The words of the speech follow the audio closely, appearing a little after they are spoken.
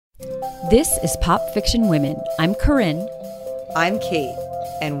This is Pop Fiction Women. I'm Corinne. I'm Kate,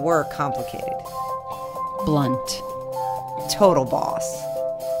 and we're complicated. Blunt. Total boss.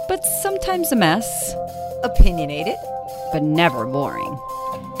 But sometimes a mess. Opinionated. But never boring.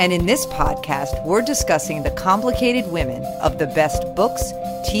 And in this podcast, we're discussing the complicated women of the best books,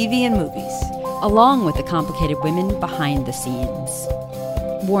 TV, and movies. Along with the complicated women behind the scenes.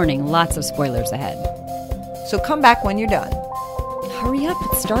 Warning, lots of spoilers ahead. So come back when you're done. Hurry up,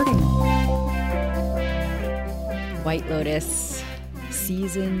 it's starting. White Lotus,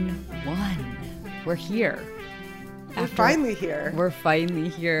 Season 1. We're here. We're finally here. We're finally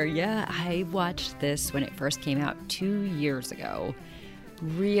here. Yeah, I watched this when it first came out 2 years ago.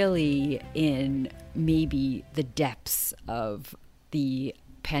 Really in maybe the depths of the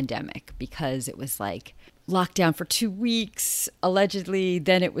pandemic, because it was like lockdown for 2 weeks, allegedly.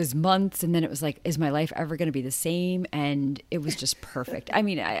 Then it was months. And then it was like, is my life ever going to be the same? And it was just perfect. I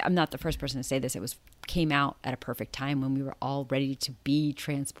mean, I'm not the first person to say this. It came out at a perfect time when we were all ready to be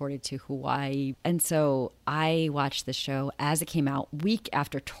transported to Hawaii. And so I watched the show as it came out, week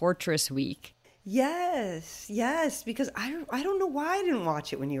after torturous week. Yes, because I don't know why I didn't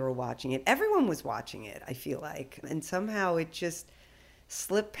watch it when you were watching it. Everyone was watching it, I feel like. And somehow it just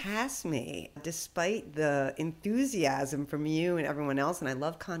slipped past me, despite the enthusiasm from you and everyone else. And I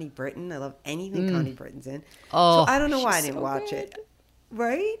love Connie Britton. I love anything Connie Britton's in. Oh, so I don't know why I didn't watch it.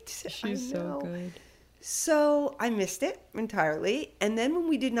 Right? She's so good. So I missed it entirely. And then when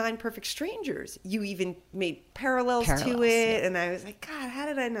we did Nine Perfect Strangers, you even made parallels to it. Yeah. And I was like, God, how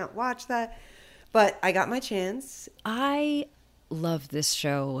did I not watch that? But I got my chance. I love this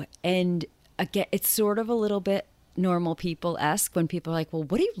show. And again, it's sort of a little bit normal people-esque when people are like, well,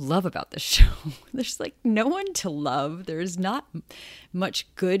 what do you love about this show? There's like no one to love. There's not much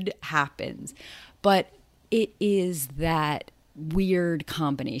good happens. But it is that weird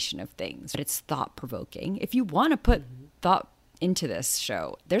combination of things. But it's thought-provoking. If you want to put thought into this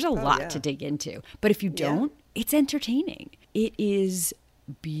show, there's a lot to dig into. But if you don't, it's entertaining. It is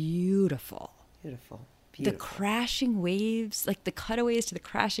beautiful. Beautiful. The crashing waves, like the cutaways to the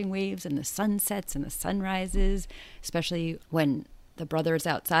crashing waves and the sunsets and the sunrises, especially when the brother is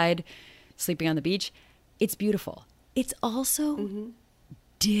outside sleeping on the beach. It's beautiful. It's also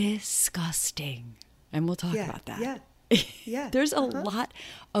disgusting. And we'll talk about that. Yeah. There's a lot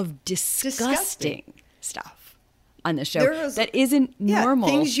of disgusting stuff on the show that isn't normal.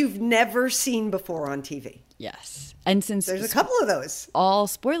 Things you've never seen before on TV. Yes. And since there's a couple of those. All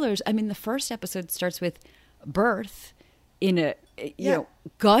spoilers. I mean, the first episode starts with birth in a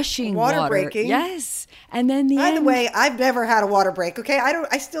gushing water breaking. Yes. And then By the way, I've never had a water break, okay?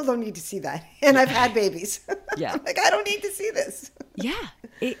 I still don't need to see that. And I've had babies. Yeah. I'm like, I don't need to see this. Yeah.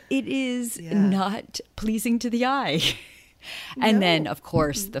 It is not pleasing to the eye. And then of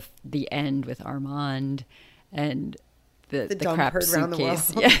course the end with Armand and the crap heard around suitcase.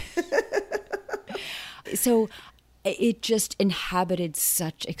 the world. Yeah. So it just inhabited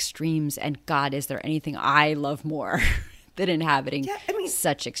such extremes, and God, is there anything I love more than inhabiting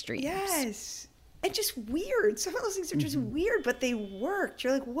such extremes? Yes. And just weird. Some of those things are just weird, but they worked.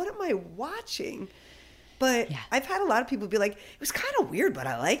 You're like, what am I watching? But I've had a lot of people be like, it was kind of weird, but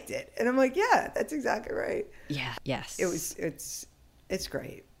I liked it. And I'm like, yeah, that's exactly right. Yeah. Yes. It's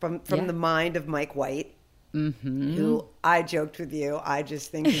great. From the mind of Mike White, who I joked with you, I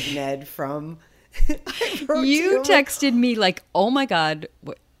just think is Ned from... You texted me like, oh my God.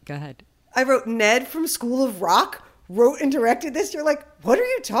 What? Go ahead. I wrote Ned from School of Rock wrote and directed this. You're like, what are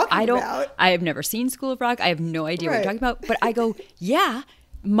you talking about? I have never seen School of Rock. I have no idea what you're talking about. But I go, yeah,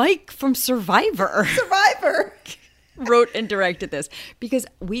 Mike from Survivor. Survivor. Wrote and directed this because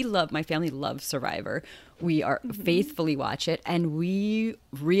my family loves Survivor. We are faithfully watch it. And we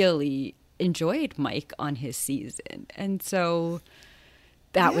really enjoyed Mike on his season. And so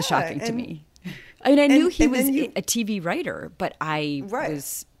that was shocking to me. I mean, I knew he was a TV writer, but I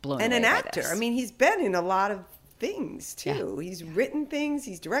was blown away by an actor. this. I mean, he's been in a lot of things, too. Yeah. He's written things,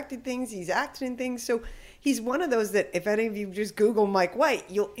 he's directed things, he's acted in things. So he's one of those that if any of you just Google Mike White,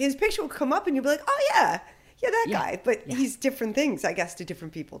 his picture will come up and you'll be like, oh, yeah, that guy. But he's different things, I guess, to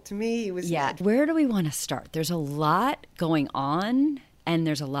different people. To me, he was Ned. Where do we want to start? There's a lot going on, and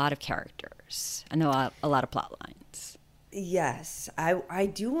there's a lot of characters, and a lot of plot lines. Yes, I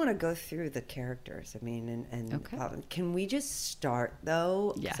do want to go through the characters. I mean, can we just start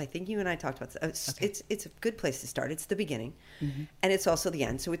though? Because I think you and I talked about this. It's a good place to start. It's the beginning, and it's also the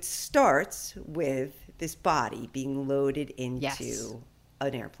end. So it starts with this body being loaded into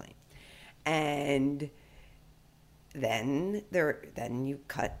an airplane, and then you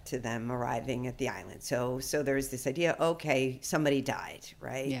cut to them arriving at the island. So there's this idea, okay, somebody died,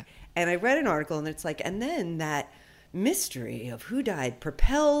 right? Yeah. And I read an article and it's like, and then that mystery of who died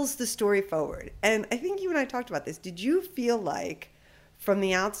propels the story forward. And I think you and I talked about this. Did you feel like from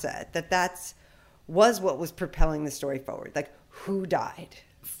the outset that was what was propelling the story forward? Like, who died?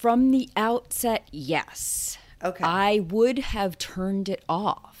 From the outset, yes. Okay. I would have turned it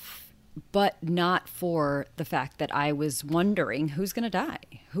off, but not for the fact that I was wondering who's going to die,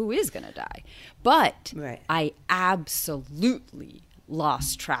 who is going to die. But Right. I absolutely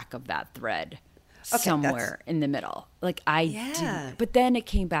lost track of that thread somewhere in the middle. Like I didn't. But then it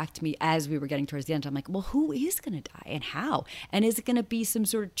came back to me as we were getting towards the end. I'm like, well, who is going to die and how? And is it going to be some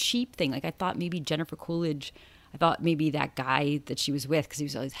sort of cheap thing? Like I thought maybe Jennifer Coolidge, I thought maybe that guy that she was with, because he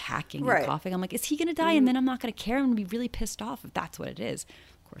was always hacking and coughing. I'm like, is he going to die? And then I'm not going to care. I'm going to be really pissed off if that's what it is.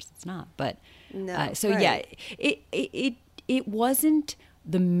 Of course it's not. But yeah, it wasn't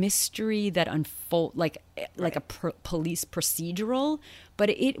the mystery that unfold like a police procedural, but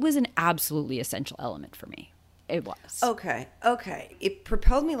it was an absolutely essential element for me. It was. Okay. It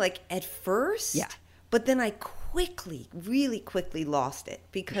propelled me like at first. Yeah. But then I really quickly lost it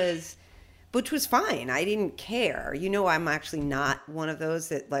because, which was fine. I didn't care. You know, I'm actually not one of those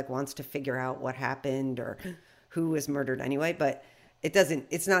that like wants to figure out what happened or who was murdered anyway. But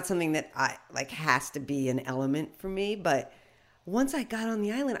it's not something that I like has to be an element for me. But once I got on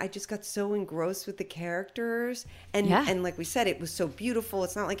the island, I just got so engrossed with the characters. And like we said, it was so beautiful.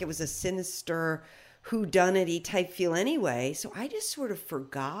 It's not like it was a sinister whodunity type feel anyway. So I just sort of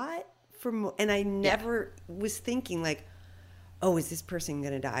forgot and I never was thinking like, oh, is this person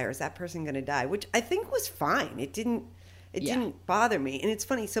going to die or is that person going to die? Which I think was fine. It didn't bother me. And it's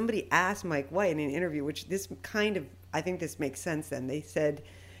funny, somebody asked Mike White in an interview, which I think this makes sense then. They said,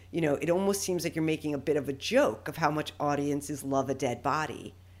 you know, it almost seems like you're making a bit of a joke of how much audiences love a dead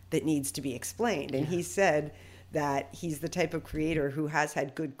body that needs to be explained. And he said that he's the type of creator who has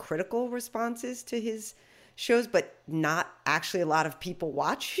had good critical responses to his shows, but not actually a lot of people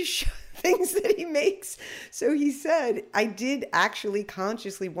watch his things that he makes. So he said, I did actually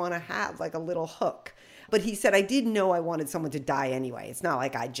consciously want to have like a little hook. But he said, I did know I wanted someone to die anyway. It's not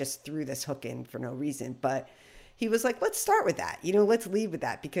like I just threw this hook in for no reason. But he was like, let's start with that. You know, let's lead with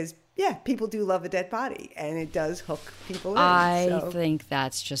that because, yeah, people do love a dead body and it does hook people in. I think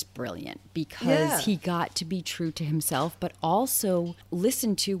that's just brilliant because he got to be true to himself, but also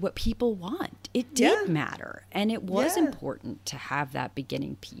listen to what people want. It did matter. And it was important to have that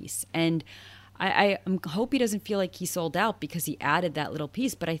beginning piece. And I hope he doesn't feel like he sold out because he added that little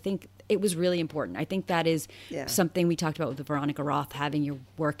piece, but I think it was really important. I think that is something we talked about with Veronica Roth, having your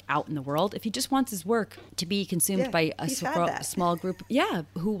work out in the world. If he just wants his work to be consumed by a small group,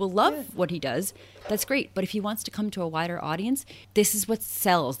 who will love what he does, that's great. But if he wants to come to a wider audience, this is what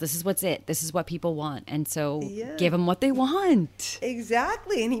sells. This is what's it. This is what people want. And so give them what they want.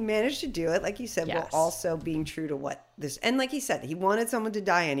 Exactly. And he managed to do it, like you said, while also being true to what this. And like he said, he wanted someone to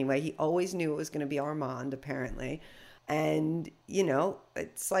die anyway. He always knew it was going to be Armand, apparently. And, you know,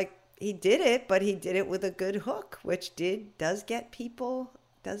 it's like, he did it, but he did it with a good hook, which does get people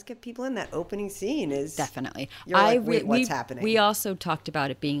in. That opening scene is definitely. You're like, wait, what's happening? We also talked about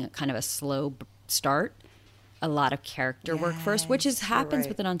it being kind of a slow start, a lot of character work first, which happens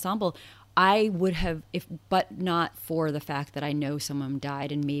with an ensemble. I would have, but not for the fact that I know someone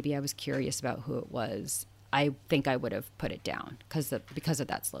died and maybe I was curious about who it was. I think I would have put it down because of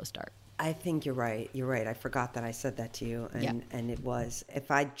that slow start. I think you're right. You're right. I forgot that I said that to you. And it was, if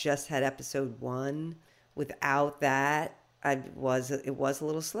I just had episode 1 without that, it was a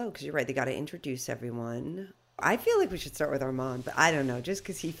little slow because you're right. They got to introduce everyone. I feel like we should start with Armand, but I don't know, just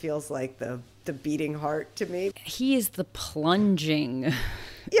because he feels like the beating heart to me. He is the plunging,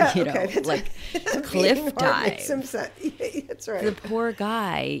 like cliff dive. Makes some sense. That's right. The poor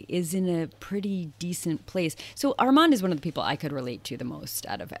guy is in a pretty decent place. So Armand is one of the people I could relate to the most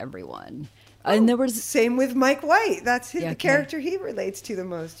out of everyone. And there was same with Mike White. That's the character he relates to the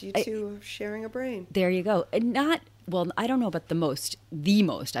most. You two are sharing a brain. There you go. And I don't know about the most.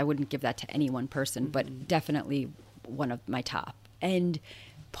 I wouldn't give that to any one person, but definitely one of my top. And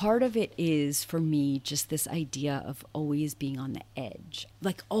part of it is, for me, just this idea of always being on the edge,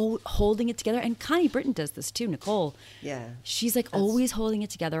 like holding it together. And Connie Britton does this too, Nicole. Yeah. She's like always holding it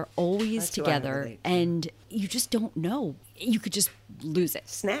together, always together. And you just don't know. You could just lose it.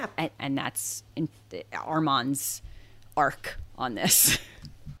 Snap. And that's Armand's arc on this.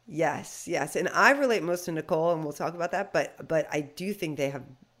 Yes. And I relate most to Nicole, and we'll talk about that. But I do think they have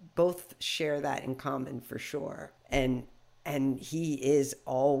both share that in common for sure. And and he is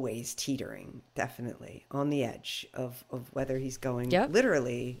always teetering, definitely on the edge of whether he's going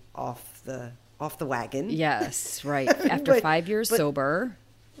literally off the wagon. Yes, right. After 5 years sober.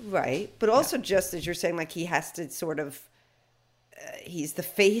 Right. But also just as you're saying, like he has to sort of, he's the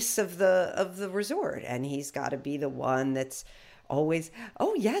face of the resort, and he's got to be the one that's always,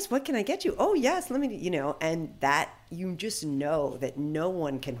 oh yes, what can I get you? Oh yes, let me, and that you just know that no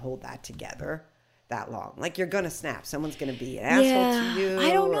one can hold that together that long. Like you're gonna snap. Someone's gonna be an asshole to you.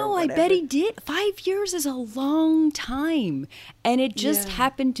 I don't know. I bet he did. 5 years is a long time, and it just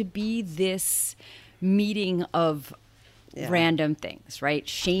happened to be this meeting of random things, right?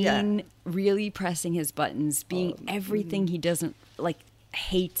 Shane really pressing his buttons, being everything he doesn't like,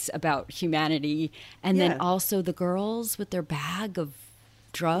 hates about humanity, and then also the girls with their bag of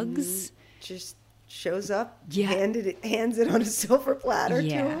drugs just shows up, hands it on a silver platter to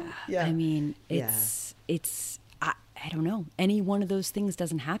him. Yeah, I mean, it's I don't know. Any one of those things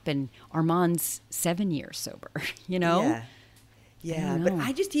doesn't happen. Armand's 7 years sober, Yeah, but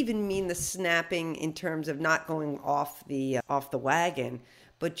I just even mean the snapping in terms of not going off the wagon,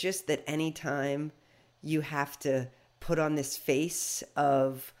 but just that anytime you have to put on this face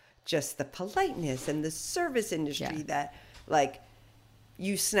of just the politeness and the service industry that like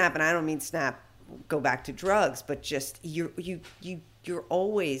you snap, and I don't mean snap, go back to drugs, but just you're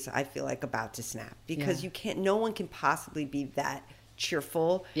always, I feel like, about to snap because no one can possibly be that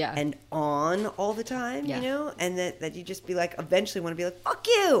cheerful and on all the time, and that you just be like, eventually want to be like, fuck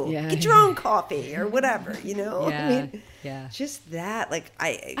you, get your own coffee or whatever, I mean, just that, like,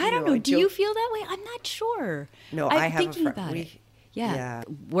 I don't know, do you feel that way? I'm not sure. No, I have thinking a friend. About it.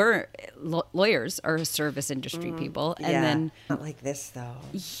 We're lawyers are service industry people, and then not like this though.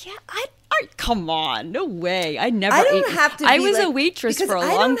 Come on, no way. I was a waitress for a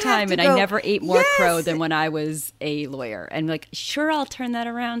long time, and I never ate more crow than when I was a lawyer. And like, sure, I'll turn that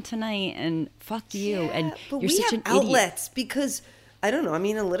around tonight, and fuck you. And but you're such an outlets idiot. Because I don't know. I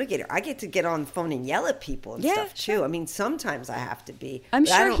mean, a litigator, I get to get on the phone and yell at people and stuff too. I mean, sometimes I have to be. I'm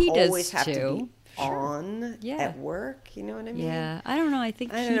sure he does always have too. To be on at work. You know what I mean? Yeah, I don't know. I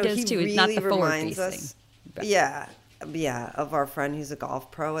think he does too. Really, not the forward facing. Yeah, of our friend who's a golf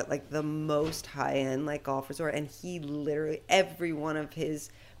pro at like the most high-end like golf resort, and he literally, every one of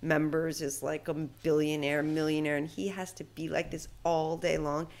his members is like a billionaire, millionaire, and he has to be like this all day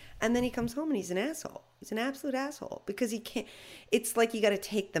long, and then he comes home and he's an asshole. He's an absolute asshole because he can't, it's like you got to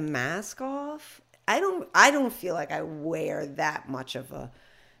take the mask off. I don't feel like I wear that much of a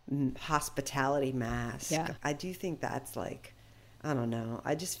hospitality mask. I do think that's like, I don't know.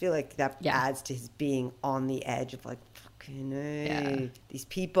 I just feel like that adds to his being on the edge of like, fucking these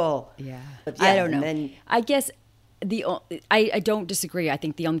people. But I don't know. I guess I don't disagree. I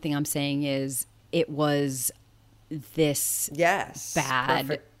think the only thing I'm saying is it was this bad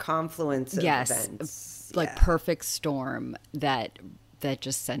perfect confluence of events. Like perfect storm that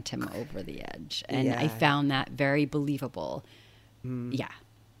just sent him over the edge. And I found that very believable.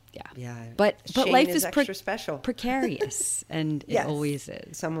 But Shane life is extra special, precarious, and it always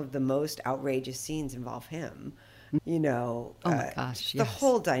is. Some of the most outrageous scenes involve him. Oh my gosh! The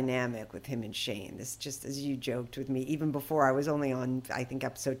whole dynamic with him and Shane. This, just as you joked with me, even before I was only on, I think,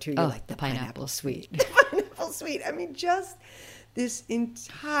 episode 2. You're like, the pineapple suite. The pineapple suite. I mean, just this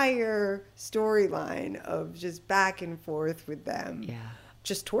entire storyline of just back and forth with them,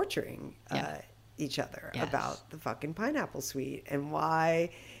 just torturing each other about the fucking pineapple suite and why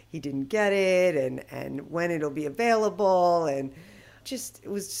he didn't get it and when it'll be available, and just, it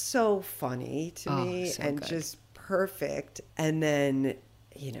was so funny to me and good. Just perfect. And then,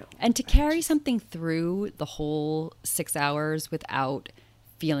 and to carry something through the whole 6 hours without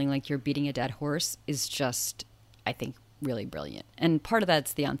feeling like you're beating a dead horse is just, I think, really brilliant. And part of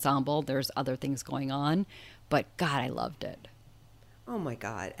that's the ensemble. There's other things going on, but God, I loved it. Oh my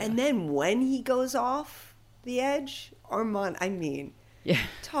God. And then when he goes off the edge, Armand, I mean,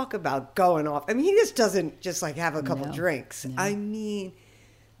 talk about going off. I mean, he just doesn't just like have a couple drinks. No. I mean,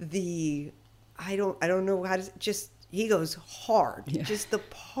 I don't know how to, just, he goes hard. Just the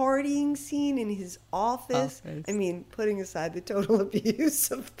partying scene in his office. I mean, putting aside the total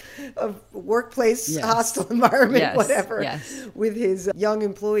abuse of workplace, hostile environment, whatever, with his young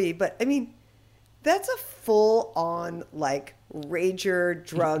employee. But I mean, that's a full on like rager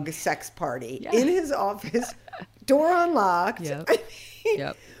drug sex party in his office, door unlocked. I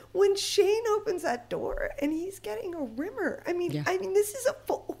mean, when Shane opens that door and he's getting a rimmer, I mean, this is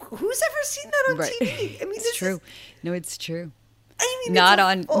who's ever seen that on TV? I mean, it's true. No, it's true. I mean, not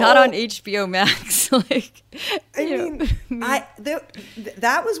on HBO Max. Like, I mean,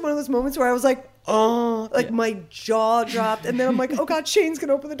 that was one of those moments where I was like, oh, like my jaw dropped. And then I'm like, oh God, Shane's going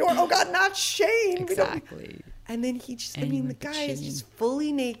to open the door. Oh God, not Shane. Exactly. And then he just, And the with the guy is chain. just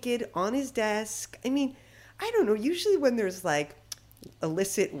fully naked on his desk. I mean, I don't know. Usually when there's like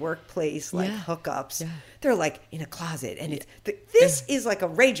illicit workplace, like hookups, they're like in a closet. And this is like a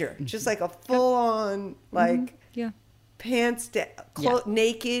rager, just like a full on, like pants,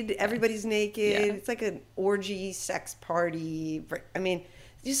 naked. Everybody's naked. Yeah. It's like an orgy, sex party. I mean,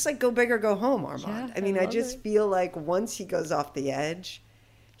 just like go big or go home, Armand. Yeah, I mean, I just it. feel like once he goes off the edge,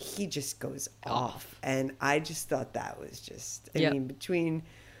 he just goes off. And I just thought that was just, I mean, between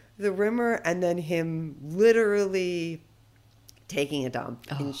the Rimmer and then him literally taking a dump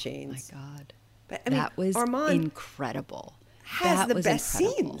in Shane's. Oh my God. But I mean, that was Armand incredible. has that the was best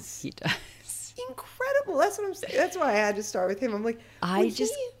incredible. scenes. He does. Incredible. That's what I'm saying. That's why I had to start with him. I'm like, I when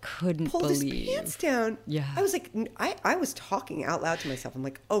just he couldn't pulled believe. his pants down. Yeah. I was like, I was talking out loud to myself. I'm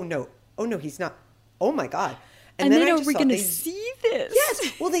like, oh no, he's not. Oh my God. And then I are just we thought going to see this?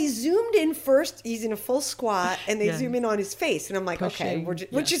 Yes. Well, they zoomed in first. He's in a full squat, and they zoom in on his face, and I'm like, Pushing. okay,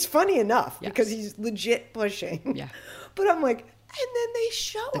 which is funny enough Yes. because he's legit pushing. Yeah. But I'm like, and then they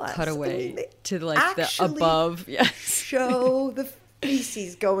show The us. cutaway they to like the actually above. Yes. show the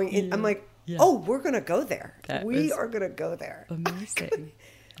feces going in. I'm like, we're gonna go there. We are gonna go there. Amazing.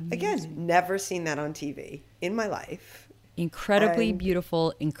 Again, never seen that on TV in my life. Incredibly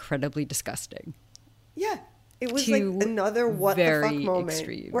beautiful, incredibly disgusting. Yeah. It was Two like another what the fuck moment.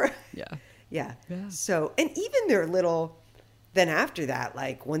 Extreme. Where, Yeah. So, and even their little, then after that,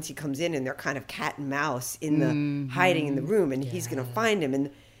 like once he comes in and they're kind of cat and mouse in the hiding in the room, and he's gonna find him,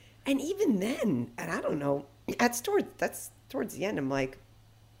 and even then, and I don't know, that's towards the end. I'm like,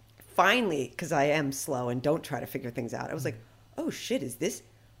 finally, because I am slow and don't try to figure things out. I was like, oh shit, is this?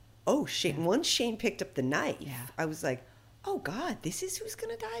 Oh shit! And once Shane picked up the knife, I was like, oh God, this is who's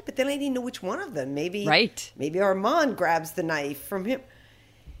gonna die. But then I didn't know which one of them. Maybe Armand grabs the knife from him.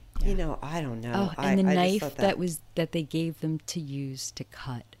 You know, I don't know. Oh, and the knife that that they gave them to use to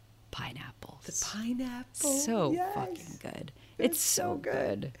cut pineapples. The pineapple. So fucking good. It's so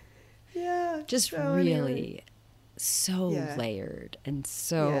good. Yeah. Just so really so layered and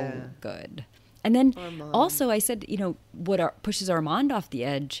so Yeah. good. And then Armand. also I said, you know, what pushes Armand off the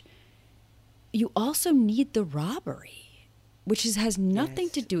edge, you also need the robbery, which has nothing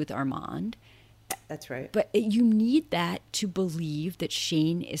to do with Armand. That's right. But you need that to believe that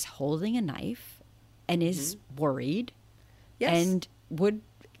Shane is holding a knife and is worried and would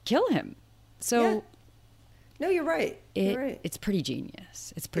kill him. So no, you're right. You're right. It's pretty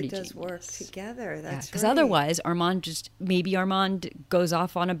genius. It's pretty genius. It does work together. That's because otherwise Armand goes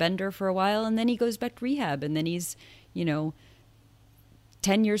off on a bender for a while, and then he goes back to rehab, and then he's,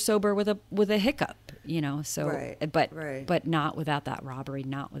 10 years sober with a hiccup, so but not without that robbery,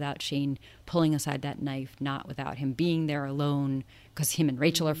 not without Shane pulling aside that knife, not without him being there alone because him and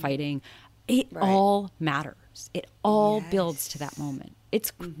Rachel are fighting. It all matters. It all builds to that moment.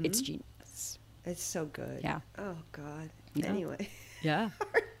 It's genius. It's so good. Yeah. Oh God. Yeah. Anyway. Yeah.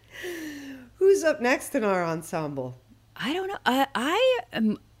 Who's up next in our ensemble? I don't know. I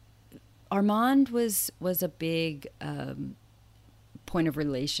am. Armand was a big point of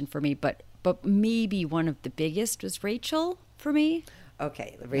relation for me, but maybe one of the biggest was Rachel for me.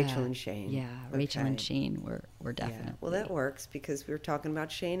 Okay, Rachel and Shane. Yeah, Rachel and Shane were definitely. Yeah. Well, that works because we were talking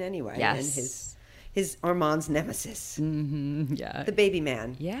about Shane anyway, yes. and his Armand's nemesis. Mm-hmm. Yeah, the baby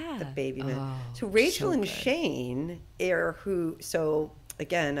man. Yeah, the baby man. Oh, so Rachel so and good. Shane are who. So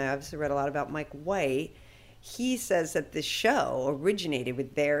again, I obviously read a lot about Mike White. He says that the show originated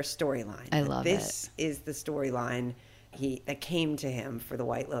with their storyline. I love it. This is the storyline that came to him for the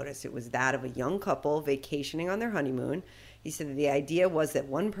White Lotus. It was that of a young couple vacationing on their honeymoon. He said that the idea was that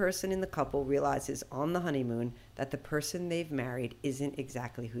one person in the couple realizes on the honeymoon that the person they've married isn't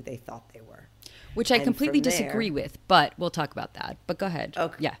exactly who they thought they were. Which I completely disagree with, but we'll talk about that. But go ahead.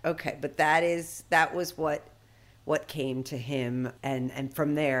 Okay. Yeah. Okay, but that was what came to him, and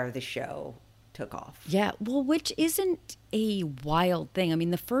from there the show took off. Yeah, well, which isn't a wild thing. I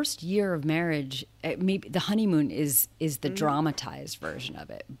mean, the first year of marriage, maybe the honeymoon is the dramatized version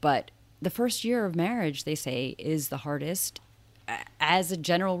of it, but the first year of marriage, they say, is the hardest as a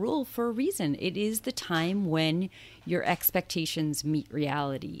general rule for a reason. It is the time when your expectations meet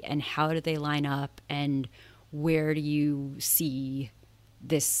reality, and how do they line up, and where do you see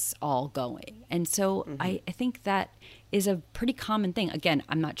this all going? And so I think that is a pretty common thing. Again,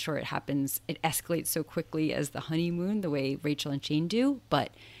 I'm not sure it escalates so quickly as the honeymoon, the way Rachel and Shane do, but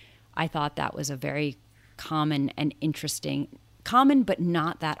I thought that was a very common and interesting, but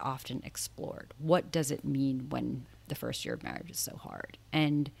not that often explored. What does it mean when the first year of marriage is so hard?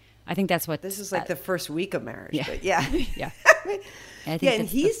 And I think that's what This is like the first week of marriage, Yeah. but yeah. yeah. I think Yeah, and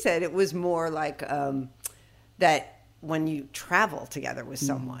that's he said it was more like that when you travel together with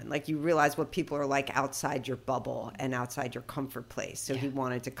someone, like you realize what people are like outside your bubble and outside your comfort place. So he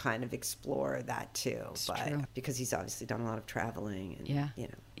wanted to kind of explore that too. true. Because he's obviously done a lot of traveling and you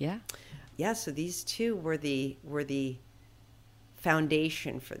know. Yeah. Yeah, so these two were the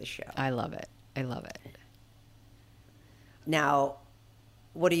foundation for the show. I love it. I love it. Now,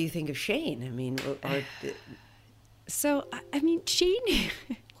 what do you think of Shane? I mean, So, I mean, Shane,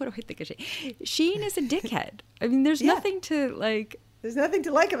 what do I think of Shane? Shane is a dickhead. I mean, there's nothing to like. there's nothing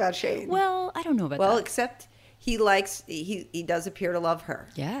to like about Shane. Well, I don't know about Well, that. except he does appear to love her.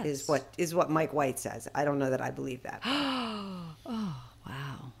 Yes. Is what Mike White says. I don't know that I believe that. Oh,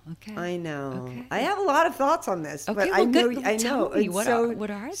 wow. Okay. I know. Okay. I have a lot of thoughts on this, Okay, but well, I know. good. I Tell know. me, And what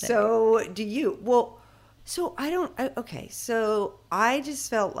are they? So do you? Well, so I don't. Okay, so I just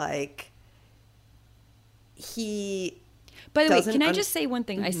felt like he. By the way, doesn't can I just say one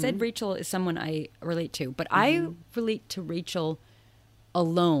thing? I Mm-hmm. said Rachel is someone I relate to, but I relate to Rachel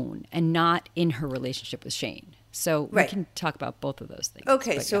alone and not in her relationship with Shane. So we Right. can talk about both of those things.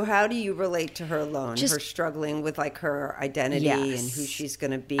 Okay, But so yeah. how do you relate to her alone? Just- her struggling with like her identity and who Yes. she's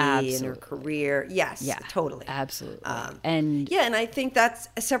going to be and her Absolutely. career. Yes, Yeah, totally. absolutely. And yeah, and I think that's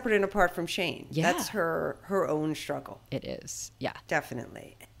separate and apart from Shane. Yeah. That's her own struggle. It is. Yeah.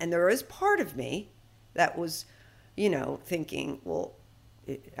 Definitely. And there is part of me that was, you know, thinking, well,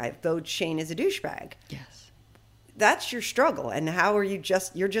 though Shane is a douchebag, Yes. that's your struggle. And how are you're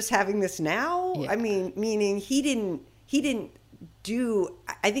just having this now? Yeah. I mean, meaning he didn't do,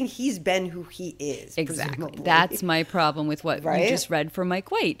 I think he's been who he is. Exactly. presumably. That's my problem with what Right? you just read from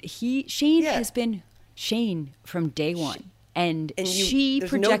Mike White. Shane Yeah. has been Shane from day one. And And she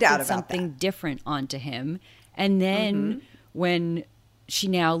there's no projected doubt about something that. different onto him. And then when she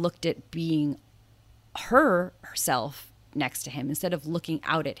now looked at being herself next to him, instead of looking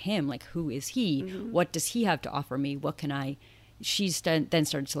out at him, like, who is he? What does he have to offer me? What can I? She's then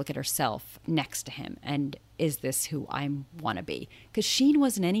started to look at herself next to him. And is this who I want to be? Because Shane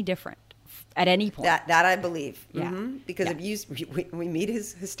wasn't any different at any point. That I believe. Yeah. Because Yeah. if we meet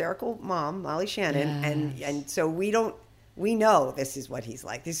his hysterical mom, Molly Shannon, Yes. and so we know this is what he's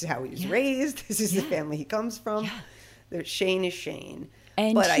like. This is how he was Yeah. raised. This is the Yeah. family he comes from. Yeah. Shane is Shane.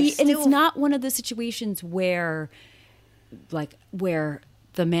 And but and it's not one of the situations where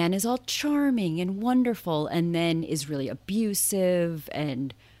the man is all charming and wonderful and then is really abusive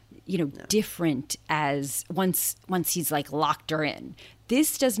and different as once he's like locked her in.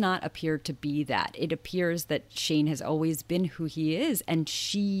 This does not appear to be that. It appears that Shane has always been who he is, and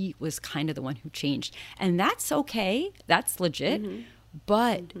she was kind of the one who changed. And that's okay. That's legit.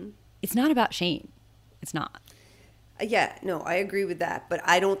 But it's not about Shane. It's not. Yeah, no, I agree with that, but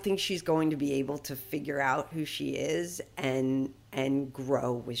I don't think she's going to be able to figure out who she is and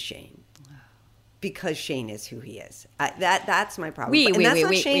grow with Shane, because Shane is who he is. That's my problem. That's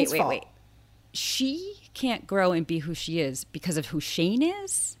not Shane's fault. She can't grow and be who she is because of who Shane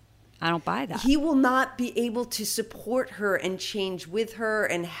is? I don't buy that. He will not be able to support her and change with her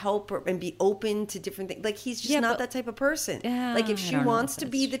and help her and be open to different things. Like, he's just not that type of person. Like, if she wants to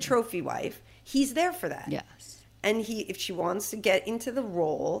be the trophy wife, he's there for that. Yes. And if she wants to get into the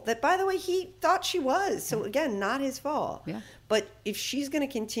role that, by the way, he thought she was. So again, not his fault. Yeah. But if she's going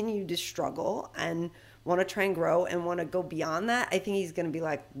to continue to struggle and want to try and grow and want to go beyond that, I think he's going to be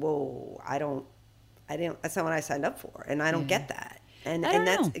like, whoa, that's not what I signed up for. And I don't get that. And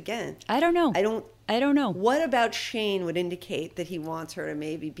that's, again, I don't know. I don't know. What about Shane would indicate that he wants her to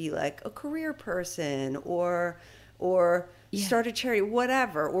maybe be like a career person or start a charity,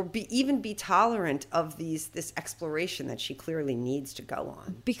 whatever, or even be tolerant of this exploration that she clearly needs to go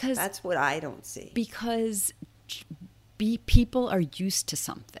on. Because that's what I don't see. Because people are used to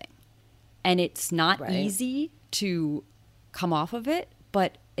something, and it's not easy to come off of it,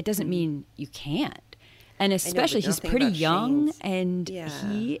 but it doesn't mean you can't. And especially, he's pretty young, and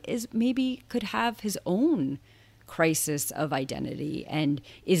he is maybe could have his own crisis of identity. And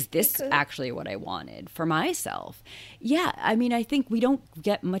is this actually what I wanted for myself? Yeah, I mean, I think we don't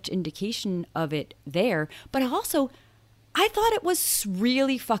get much indication of it there. But also, I thought it was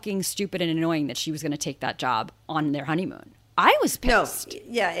really fucking stupid and annoying that she was going to take that job on their honeymoon. I was pissed.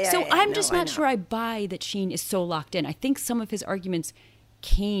 So I'm just not sure I buy that Shane is so locked in. I think some of his arguments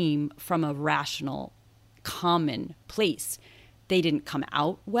came from a rational, common place. They didn't come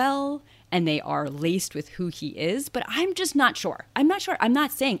out well, and they are laced with who he is, but I'm just not sure. I'm not sure. I'm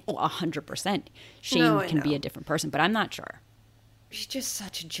not saying, 100% Shane can be a different person, but I'm not sure. she's just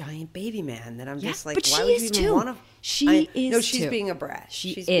such a giant baby man that I'm Yeah, just like, but why she would is you even too. want to? She is No, she's too. being a brat.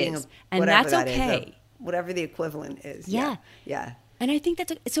 She's She's is. being a, And whatever that's that is, okay. whatever the equivalent is. Yeah. Yeah. And I think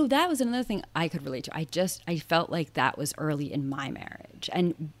so that was another thing I could relate to. I felt like that was early in my marriage.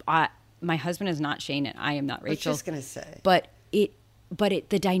 And my husband is not Shane and I am not Rachel. I was just going to say. But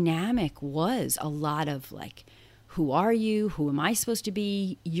the dynamic was a lot of like, who are you? Who am I supposed to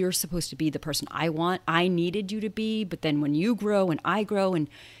be? You're supposed to be the person I needed you to be. But then when you grow and I grow, and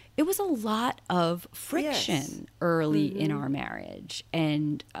it was a lot of friction early in our marriage.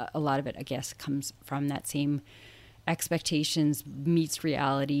 And a lot of it, I guess, comes from that same expectations meets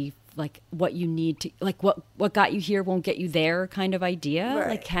reality, like what you need to, like what got you here won't get you there kind of idea. Right,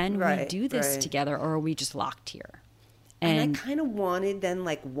 like, can we do this together, or are we just locked here? And I kind of wanted then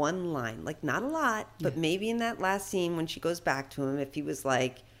like one line, like not a lot, but maybe in that last scene when she goes back to him, if he was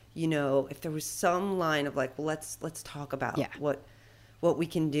like, you know, if there was some line of like, well, let's talk about what we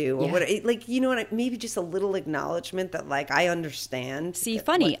can do, or what, like, you know what, maybe just a little acknowledgement that like I understand. See,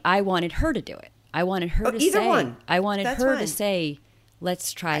 funny, I wanted her to do it. I wanted her to either say, one. I wanted That's her fine. to say,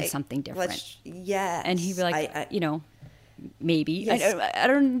 let's try something different. Yes. And he'd be like, you know, maybe. Yes. I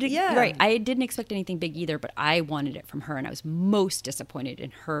don't, right. I didn't expect anything big either, but I wanted it from her. And I was most disappointed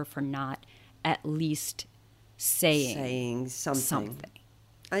in her for not at least saying something.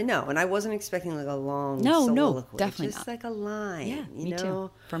 I know. And I wasn't expecting like a long soliloquy. No, definitely just not. like a line. Yeah, you me know?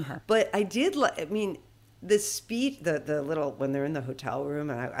 too. From her. But I did I mean, the speech, the little, when they're in the hotel room,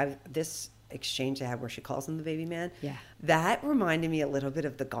 and this exchange they had where she calls him the baby man. Yeah. That reminded me a little bit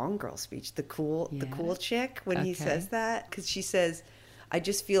of the Gone Girl speech, the cool chick when he says that, because she says, I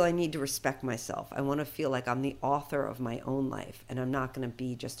just feel I need to respect myself. I want to feel like I'm the author of my own life, and I'm not going to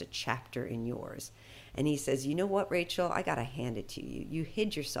be just a chapter in yours. And he says, you know what, Rachel, I got to hand it to you. You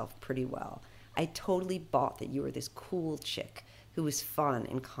hid yourself pretty well. I totally bought that you were this cool chick who was fun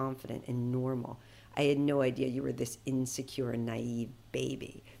and confident and normal. I had no idea you were this insecure and naive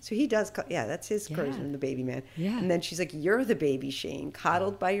baby. So he does, that's his version, the baby man. Yeah. And then she's like, you're the baby, Shane,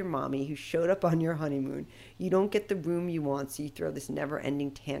 coddled by your mommy who showed up on your honeymoon. You don't get the room you want, so you throw this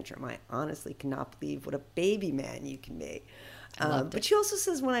never-ending tantrum. I honestly cannot believe what a baby man you can be. But she also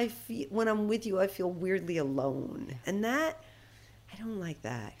says, when I'm with you, I feel weirdly alone. And that, I don't like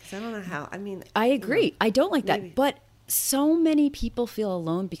that, because I don't know how, I mean. I agree. You know, I don't like maybe. that. But so many people feel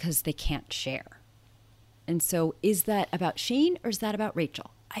alone because they can't share. And so is that about Shane or is that about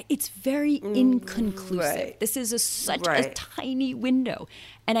Rachel? It's very inconclusive. Right. This is such a tiny window.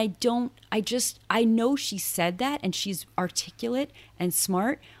 And I know she said that and she's articulate and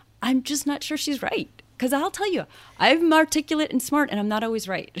smart. I'm just not sure she's right. Because I'll tell you, I'm articulate and smart and I'm not always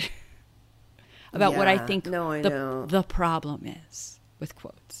right about what I think the problem is with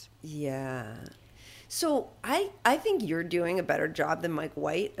quotes. Yeah. So I think you're doing a better job than Mike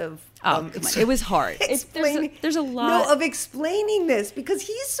White of come on. It was hard. There's a lot of explaining this, because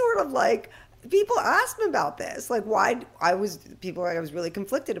he's sort of like, people asked him about this, like why I was really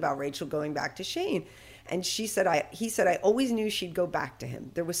conflicted about Rachel going back to Shane, and he said I always knew she'd go back to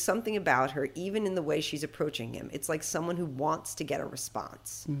him. There was something about her, even in the way she's approaching him. It's like someone who wants to get a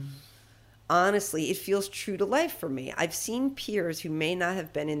response. Honestly, it feels true to life for me. I've seen peers who may not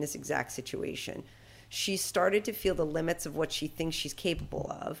have been in this exact situation. She started to feel the limits of what she thinks she's capable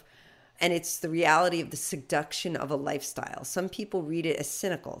of. And it's the reality of the seduction of a lifestyle. Some people read it as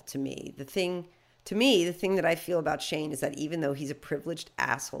cynical to me. The thing that I feel about Shane is that even though he's a privileged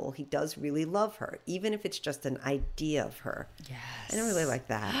asshole, he does really love her, even if it's just an idea of her. Yes. I don't really like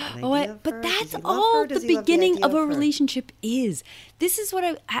that. But that's all the beginning of a relationship is. This is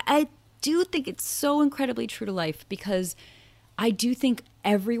what I do think it's so incredibly true to life, because I do think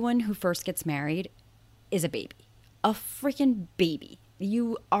everyone who first gets married is a baby, a freaking baby.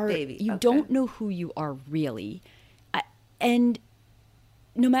 You don't know who you are really. And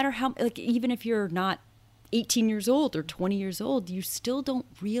no matter how, like, even if you're not 18 years old or 20 years old, you still don't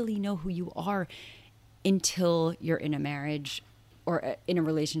really know who you are until you're in a marriage or in a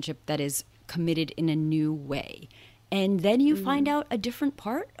relationship that is committed in a new way. And then you find out a different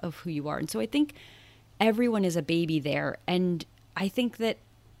part of who you are. And so I think everyone is a baby there. And I think that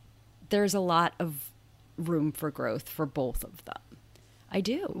there's a lot of room for growth for both of them. I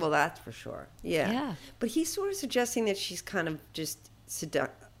do. Well, that's for sure. Yeah. But he's sort of suggesting that she's kind of just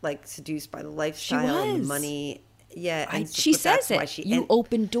seduced by the lifestyle and the money. Yeah. And she says it. You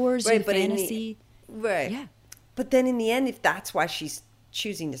open doors in fantasy. Yeah. But then in the end, if that's why she's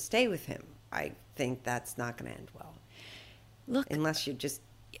choosing to stay with him, I think that's not going to end well. Look. Unless you're just,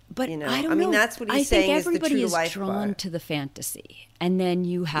 but I don't know. I mean, that's what he's saying is the true life. I think everybody is drawn to the fantasy. And then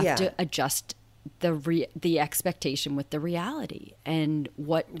you have to adjust the expectation with the reality, and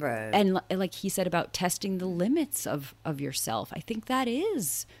what Right. and like he said about testing the limits of yourself. I think that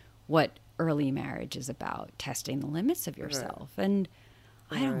is what early marriage is about, testing the limits of yourself. And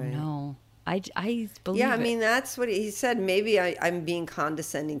I don't Right. know. I believe Yeah, I it. mean, that's what he said. Maybe I'm being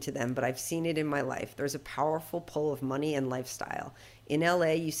condescending to them, but I've seen it in my life. There's a powerful pull of money and lifestyle. In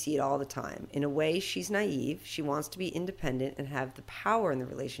LA, you see it all the time. In a way, she's naive. She wants to be independent and have the power in the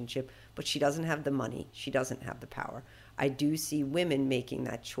relationship, but she doesn't have the money. She doesn't have the power. I do see women making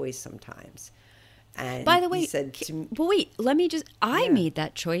that choice sometimes. And By the way, he said to me, but wait, let me just, I Yeah. made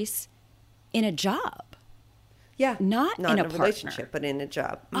that choice in a job. yeah, Not in a in a partner. relationship, but in a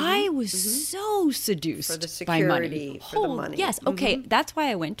job. I was so seduced For the by money. security, for the money. Yes, okay, that's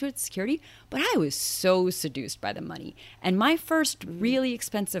why I went to it, security, but I was so seduced by the money. And my first really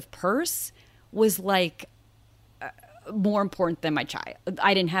expensive purse was like more important than my child.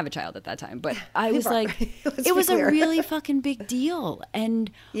 I didn't have a child at that time, but I was Right. like, Let's it be was a clear. really fucking big deal.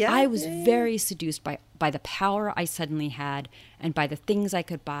 And Yeah, I was yeah. very seduced by the power I suddenly had, and by the things I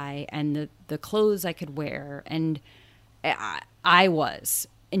could buy, and the clothes I could wear. And I was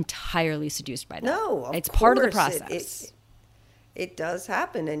entirely seduced by that. No, of it's part of the course process. It does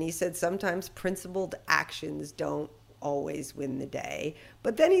happen. And he said sometimes principled actions don't always win the day.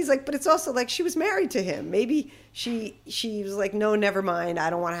 But then he's like, but it's also like she was married to him. Maybe she was like, no, never mind. I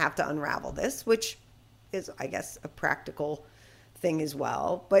don't want to have to unravel this, which is, I guess, a practical thing as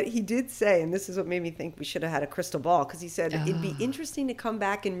well. But he did say, and this is what made me think we should have had a crystal ball, because he said it'd be interesting to come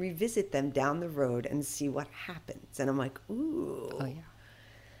back and revisit them down the road and see what happens. And I'm like, ooh. Oh, yeah.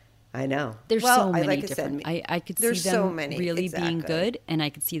 I know. There's Well, so many like different. I said, I could see there's them so many, really being exactly. good, and I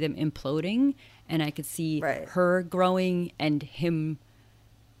could see them imploding, and I could see Right. her growing and him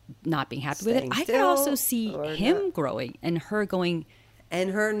not being happy with it. Staying I could also still see or him not. growing and her going. And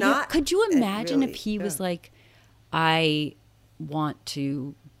her You know, not. could you it imagine really- if he was yeah. like, I want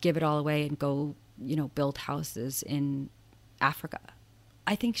to give it all away and go, build houses in Africa?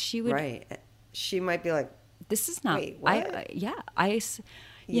 I think she would. Right. She might be like, This is not. Wait, what? I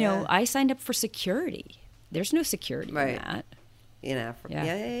I signed up for security. There's no security in Right. that. in Africa.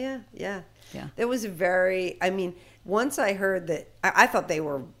 Yeah. Yeah. Yeah. There was I mean, once I heard that, I thought they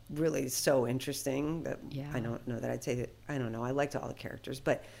were really so interesting that Yeah. I don't know that I'd say that, I don't know. I liked all the characters,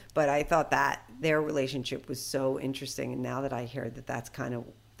 but I thought that their relationship was so interesting. And now that I hear that that's kind of,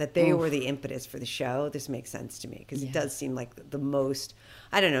 that they were the impetus for the show, this makes sense to me, because Yeah. it does seem like the most,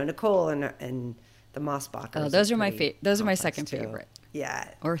 I don't know, Nicole and the Mossbachers. Oh, those are my pretty those are my complex, second too. favorite. Yeah.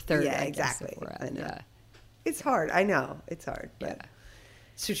 Or third, Yeah, I guess, exactly. if we're at- I know. yeah. It's hard. I know. It's hard. But. Yeah.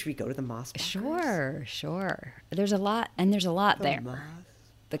 So should we go to the Mossbachers? Sure. There's a lot, and there's a lot The there. Moss-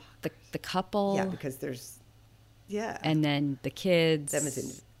 The couple, Yeah, because there's, and then the kids, them as in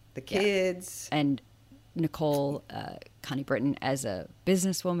the Yeah. kids. and Nicole, Connie Britton as a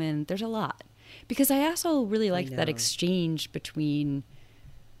businesswoman. There's a lot, because I also really liked that know. exchange between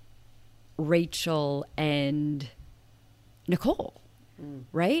Rachel and Nicole,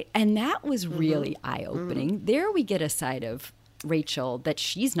 right? And that was really eye-opening. There we get a side of Rachel that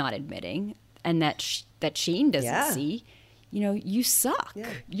she's not admitting, and that that Shane doesn't Yeah. see. You suck. Yeah.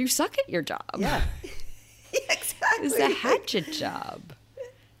 You suck at your job. Yeah. Yeah, exactly. It's a hatchet job.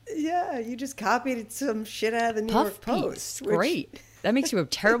 Yeah, you just copied some shit out of the New Puff York Post. piece. which- Great. That makes you a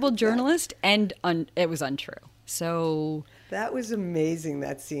terrible journalist, and it was untrue. So That was amazing,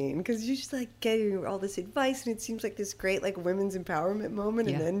 that scene, because you're just like getting all this advice, and it seems like this great like women's empowerment moment,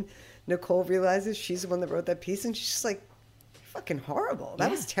 Yeah. and then Nicole realizes she's the one that wrote that piece, and she's just like, fucking horrible. That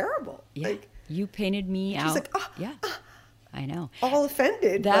Yeah. was terrible. yeah, Like, you painted me she's out. like, "Ah, yeah, I know. all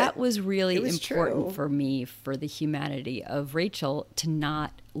offended. That but was really it was important true. for me, for the humanity of Rachel to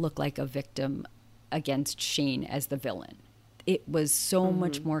not look like a victim against Shane as the villain. It was so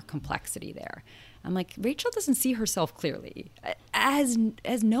much more complexity there. I'm like, Rachel doesn't see herself clearly, as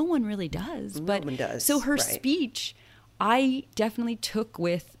no one really does. No But one does, so her right. speech, I definitely took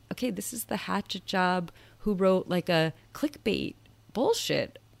with, okay, this is the hatchet job who wrote like a clickbait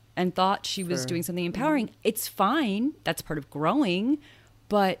bullshit and thought she was For- doing something empowering. It's fine. That's part of growing,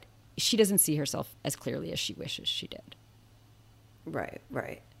 but she doesn't see herself as clearly as she wishes she did. Right.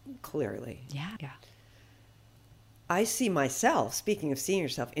 Clearly. Yeah. I see myself, speaking of seeing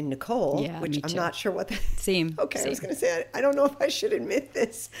yourself, in Nicole, Yeah, which me I'm too. not sure what that... Same. Okay, I was same. going to say, I don't know if I should admit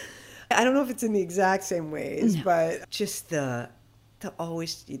this. I don't know if it's in the exact same ways, No. but just the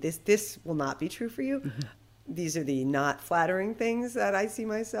always, this will not be true for you. Mm-hmm. These are the not flattering things that I see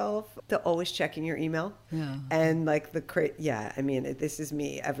myself. The always checking your email. Yeah. And like I mean, this is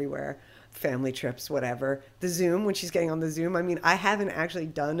me everywhere. Family trips, whatever. The Zoom, when she's getting on the Zoom. I mean, I haven't actually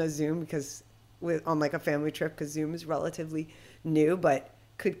done a Zoom because on like a family trip because Zoom is relatively new, but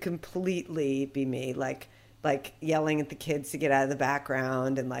could completely be me. Like yelling at the kids to get out of the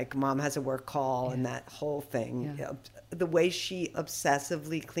background, and like mom has a work call and that whole thing. Yeah. The way she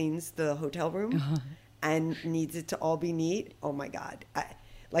obsessively cleans the hotel room and needs it to all be neat. Oh my God.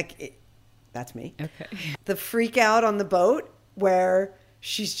 That's me. Okay. The freak out on the boat where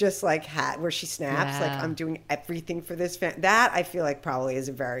she's just like where she snaps, like Yeah. I'm doing everything for this that I feel like probably is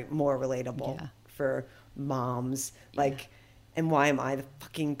a very more relatable for moms. Like, and why am I the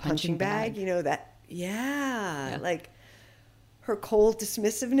fucking punching bag? You know, that, like her cold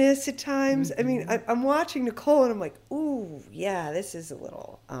dismissiveness at times. I mean, I'm watching Nicole and I'm like, ooh, yeah, this is a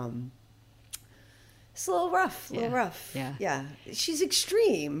little, it's a little rough, Yeah. She's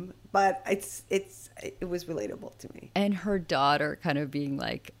extreme, but it was relatable to me. And her daughter kind of being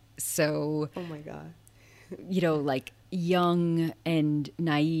like, so, oh my God, like young and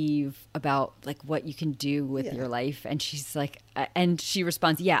naive about like what you can do with your life. And she's like, and she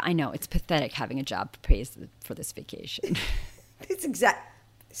responds, yeah, I know, it's pathetic having a job pays for this vacation. It's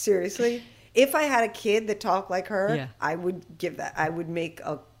seriously, if I had a kid that talked like her, I would I would make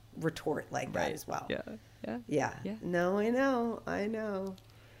a retort like that as well. Yeah. No, I know.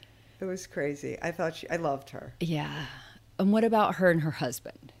 It was crazy. I loved her. Yeah. And what about her and her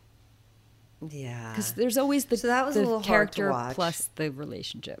husband? Yeah. Because there's always the, so that was a little character hard to watch. plus the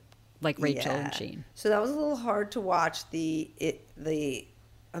relationship, like Rachel and Shane. So that was a little hard to watch, the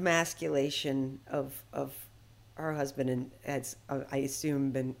emasculation of her husband, and has, I assume,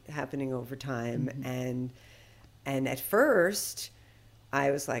 been happening over time. And at first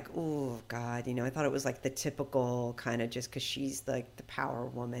I was like, oh God, I thought it was like the typical kind of, just because she's like the power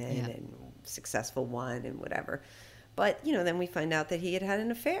woman and successful one and whatever. But, then we find out that he had an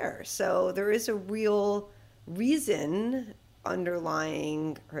affair. So there is a real reason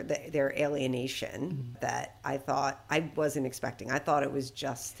underlying their alienation that I wasn't expecting. I thought it was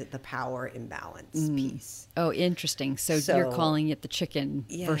just the power imbalance piece. Oh, interesting. So you're calling it the chicken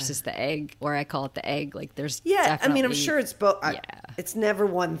versus the egg, or I call it the egg. Like there's definitely, I'm sure it's both. It's never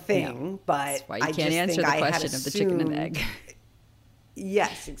one thing, but that's why you can't answer the question of the chicken and the egg.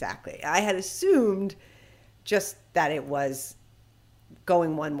 Yes, exactly. I had assumed just that it was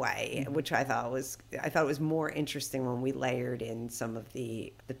going one way, which I thought it was more interesting when we layered in some of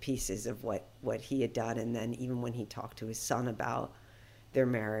the pieces of what he had done, and then even when he talked to his son about their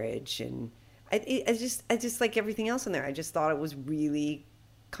marriage, and I just like everything else in there. I just thought it was really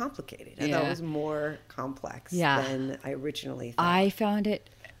complicated. I thought it was more complex than I originally thought. I found it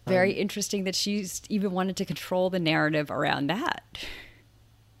very interesting that she's even wanted to control the narrative around that.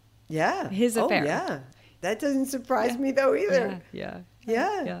 Yeah, his affair. Oh, yeah. That doesn't surprise me though either. Yeah.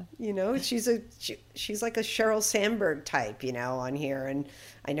 She's like a Sheryl Sandberg type, on here, and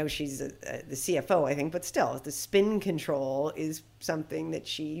I know she's the CFO, I think, but still, the spin control is something that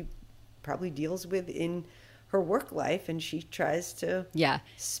she probably deals with in her work life, and she tries to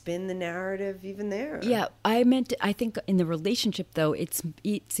spin the narrative even there. Yeah, I think in the relationship though, it's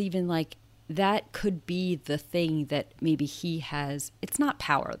even like that could be the thing that maybe he has. It's not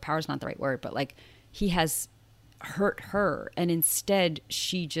power. Power's not the right word, but like, he has hurt her, and instead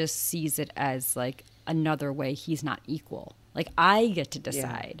she just sees it as like another way he's not equal. Like, I get to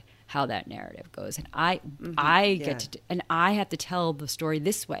decide how that narrative goes, and I get to, and I have to tell the story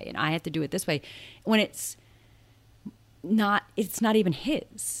this way, and I have to do it this way, when it's not even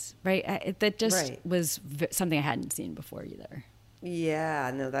his, right? That just was something I hadn't seen before either.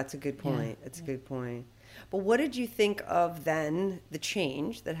 Yeah, no, that's a good point. That's a good point. But what did you think of then the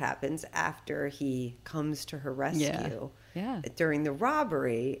change that happens after he comes to her rescue during the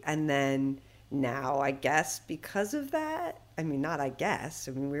robbery? And then now, I guess, because of that,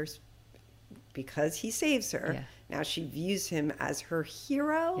 because he saves her, now she views him as her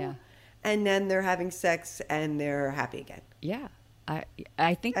hero, and then they're having sex and they're happy again. Yeah.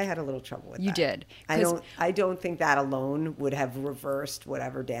 I think I had a little trouble with that. You did. I don't think that alone would have reversed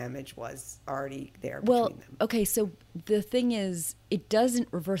whatever damage was already there between them. Okay, so the thing is, it doesn't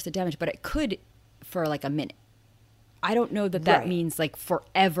reverse the damage, but it could for like a minute. I don't know that means like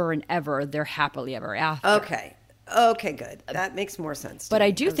forever and ever they're happily ever after. Okay, good. That makes more sense to me. But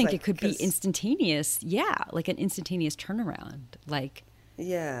I do think like, it could be instantaneous. Yeah, like an instantaneous turnaround. Like,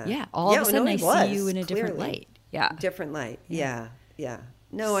 all of a sudden I see you in a different light. Yeah. Different light. Yeah.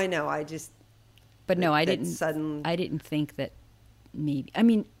 No, I know. I just. But no, I didn't think that maybe. I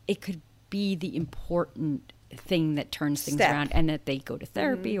mean, it could be the important thing that turns things around, and that they go to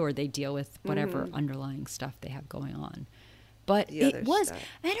therapy or they deal with whatever underlying stuff they have going on. But it was. Stuff.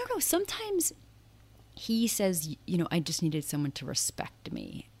 I don't know. Sometimes he says, I just needed someone to respect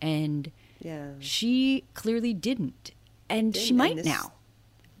me, and Yeah. She clearly didn't. And she might now.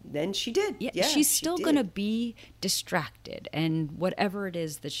 Then she did. Yeah, she's still going to be distracted and whatever it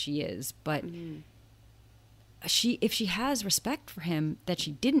is that she is. But if she has respect for him that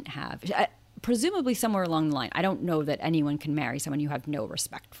she didn't have, presumably somewhere along the line, I don't know that anyone can marry someone you have no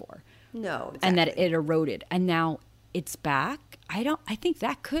respect for. No, exactly. And that it eroded. And now it's back. I think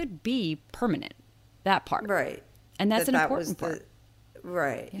that could be permanent, that part. Right. And that's an important part.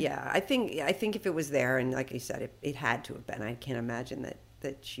 Right. Yeah. I think if it was there, and like you said, it had to have been. I can't imagine that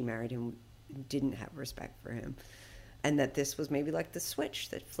she married him, didn't have respect for him, and that this was maybe like the switch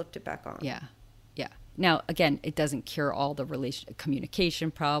that flipped it back on. Yeah. Yeah. Now, again, it doesn't cure all the communication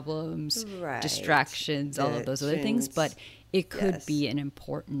problems, distractions, all of those other things, but it could be an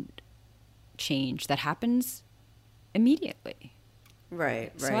important change that happens immediately.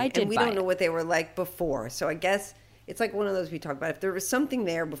 Right. So I did and we don't know what they were like before. So I guess it's like one of those we talked about. If there was something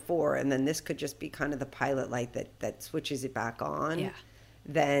there before, and then this could just be kind of the pilot light that switches it back on,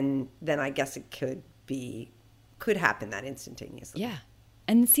 then I guess it could happen that instantaneously. Yeah.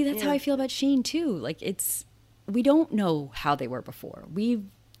 And see, that's how I feel about Shane too. Like we don't know how they were before. We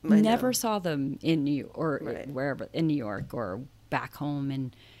never saw them in New York or wherever in New York or back home,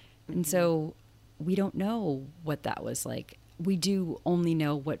 and so we don't know what that was like. We do only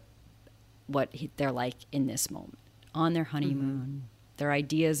know what they're like in this moment on their honeymoon, their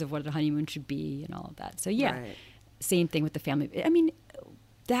ideas of what a honeymoon should be, and all of that. So same thing with the family. I mean,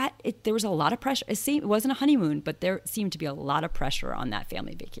 there was a lot of pressure. It wasn't a honeymoon, but there seemed to be a lot of pressure on that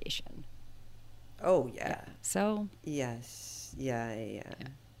family vacation. Oh yeah. So yes, yeah.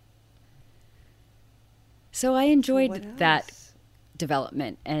 So I enjoyed that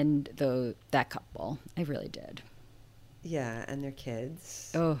development and that couple. I really did. Yeah, and their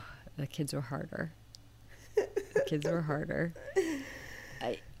kids. Oh, the kids were harder.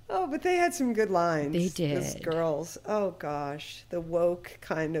 But they had some good lines. They did. Those girls. Oh gosh, the woke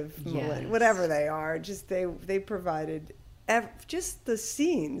kind of whatever they are. Just they provided just the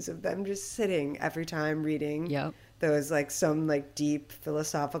scenes of them just sitting every time reading. Yep. Those like some like deep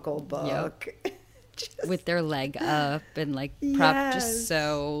philosophical book. Yep. With their leg up and like propped just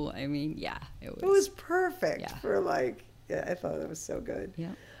so. I mean, it was perfect for like. Yeah, I thought it was so good.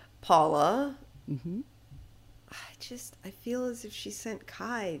 Yeah. Paula. Mm-hmm. I feel as if she sent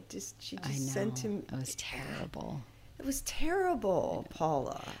Kai. She just sent him. It was terrible. It was terrible,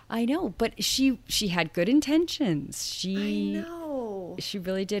 Paula. I know, but she had good intentions. I know. She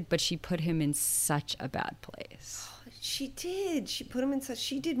really did, but she put him in such a bad place. She did. She put him in such.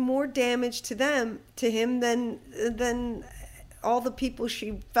 She did more damage to him than all the people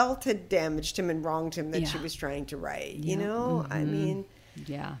she felt had damaged him and wronged him that she was trying to right. You know, I mean,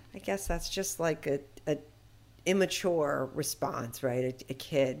 I guess that's just like a immature response, right? A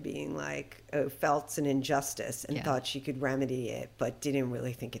kid being like felt an injustice and thought she could remedy it, but didn't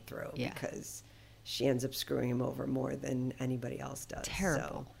really think it through because she ends up screwing him over more than anybody else does.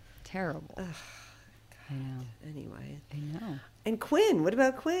 Terrible. Ugh, I know. Anyway, I know. And Quinn. What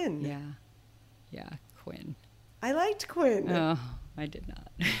about Quinn? Yeah, Quinn. I liked Quinn. Oh, I did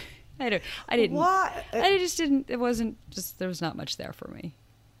not. I didn't. Why? I just didn't. It wasn't just. There was not much there for me.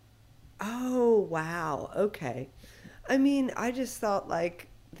 Oh, wow. Okay. I mean, I just thought like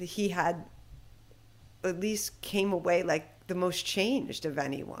he had at least came away like the most changed of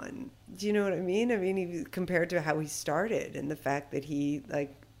anyone. Do you know what I mean? I mean, compared to how he started and the fact that he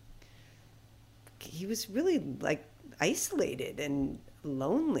was really like isolated and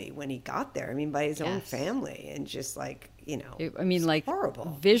lonely when he got there. I mean, by his own family and just like, like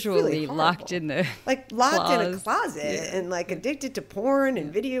horrible, visually really locked in the locked in a closet and like addicted to porn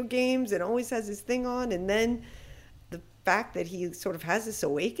and video games and always has his thing on. And then the fact that he sort of has this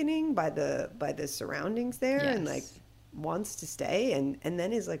awakening by the surroundings there and like wants to stay and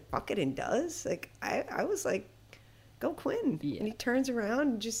then is like fuck it and does like I was like, go Quinn. And he turns around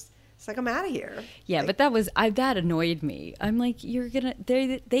and just it's like I'm out of here. Yeah, like, but that annoyed me. I'm like,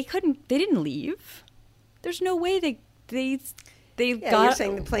 they didn't leave. There's no way they got. You're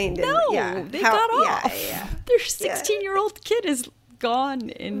saying the plane didn't. No, they got off. Yeah. Their 16-year-old kid is gone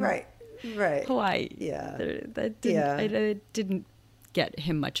in right. Hawaii. Yeah, that didn't get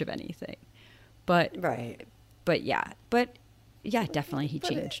him much of anything. But definitely he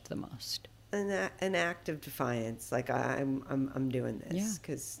changed the most. An act of defiance, like I'm doing this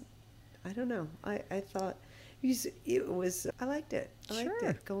because I don't know. I thought it was. I liked it. I liked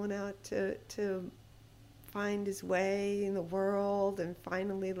it going out to find his way in the world and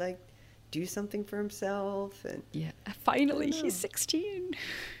finally like do something for himself and finally he's 16.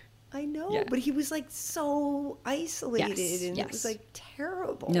 I know, Yeah. but he was like so isolated, Yes, and it yes. was like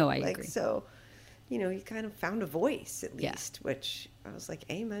terrible. No, I like, agree. So, he kind of found a voice at Yeah. least, which I was like,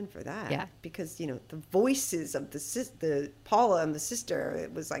 amen for that. Yeah. Because the voices of the Paula and the sister,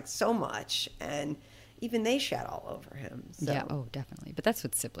 it was like so much, and even they shat all over him. So. Yeah, oh, definitely. But that's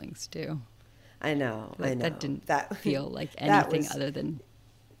what siblings do. I know. That didn't feel like that anything was- other than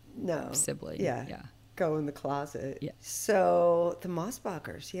no sibling. Yeah. Yeah. Go in the closet. Yeah. So the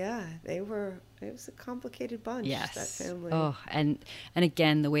Mossbachers, it was a complicated bunch. Yes. That family. Oh, and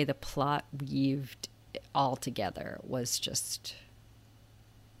again, the way the plot weaved all together was just,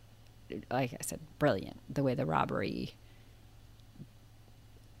 like I said, brilliant. The way the robbery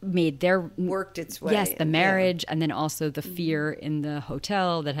made their worked its way. Yes, the marriage, and then also the fear in the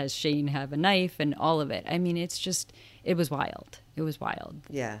hotel that has Shane have a knife and all of it. I mean, it was wild. It was wild.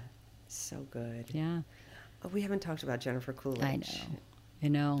 Yeah. So good. Yeah. Oh, we haven't talked about Jennifer Coolidge. I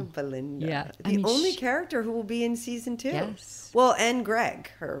know. Belinda. Yeah. The only character who will be in season 2. Yes. Well, and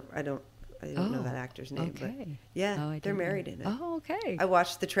Greg. I don't know that actor's name. Okay. But yeah, they're married in it. Oh, okay. I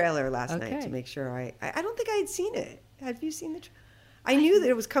watched the trailer last night to make sure I don't think I had seen it. Have you seen the trailer? I knew that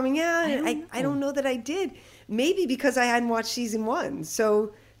it was coming out, and I don't know that I did. Maybe because I hadn't watched season 1.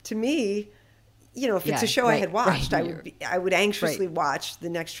 So to me, if it's a show I had watched, I would anxiously watch the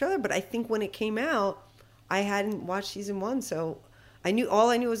next trailer. But I think when it came out, I hadn't watched season 1, so all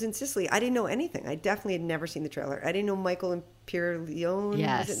I knew was in Sicily. I didn't know anything. I definitely had never seen the trailer. I didn't know Michael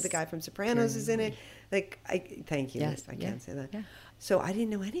Imperione, the guy from Sopranos, is in it. Thank you. Yes, I can't say that. Yeah. So I didn't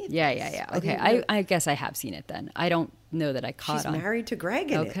know any of this. Yeah. Okay, I guess I have seen it then. I don't know that I caught on. She's married to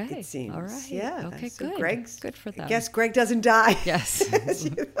Greg in it seems. All right. Yeah. Okay, so good. Greg's, good for them. I guess Greg doesn't die. Yes.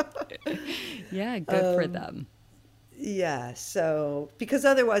 Yeah, good for them. Yeah, so because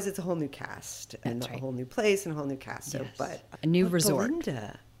otherwise it's a whole new cast and a whole new place and a whole new cast. So, Yes. but a new resort.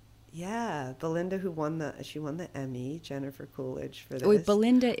 Belinda, who won the Emmy, Jennifer Coolidge for this. Wait,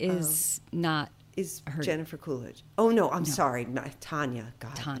 Belinda is not her. Jennifer Coolidge. Oh no, I'm sorry, not Tanya.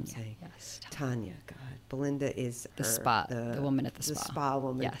 God, Tanya. Yes, Tanya. God, Belinda is the her, spa, the woman at the spa. The spa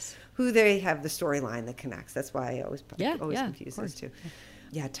woman. Yes, who they have the storyline that connects. That's why I always confuse those two.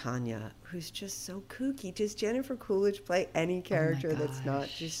 Yeah, Tanya, who's just so kooky. Does Jennifer Coolidge play any character that's not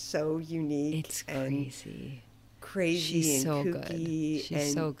just so unique? It's crazy. Crazy and kooky.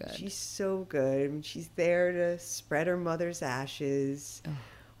 She's so good. She's so good. And she's there to spread her mother's ashes,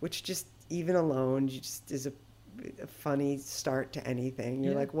 which just even alone just is a funny start to anything.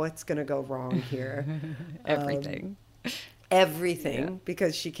 You're like, what's going to go wrong here? Everything. Everything,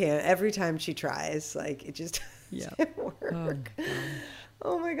 because she can't. Every time she tries, it just doesn't work.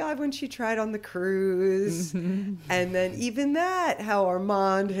 Oh my God, when she tried on the cruise. And then even that, how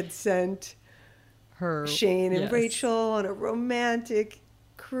Armand had sent Shane and Rachel on a romantic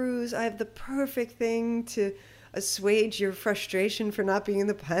cruise. I have the perfect thing to assuage your frustration for not being in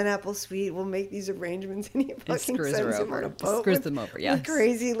the Pineapple Suite. We'll make these arrangements, and he fucking sends him on a boat. Screws them over, yes. With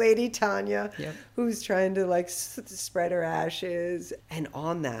crazy lady Tanya, who's trying to spread her ashes. And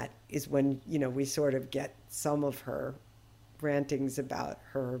on that is when, we sort of get some of her rantings about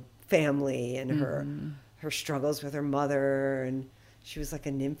her family and her struggles with her mother, and she was like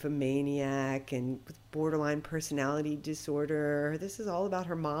a nymphomaniac and with borderline personality disorder. This is all about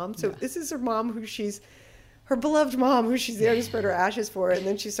her mom. So this is her mom, her beloved mom, who she's there to spread her ashes for. And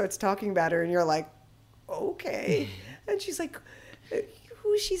then she starts talking about her, and you're like, okay. And she's like,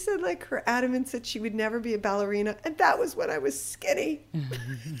 she said her adamant said she would never be a ballerina, and that was when I was skinny.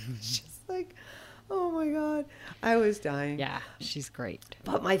 She's like, oh my God, I was dying. Yeah, she's great.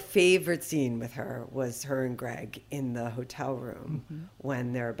 But my favorite scene with her was her and Greg in the hotel room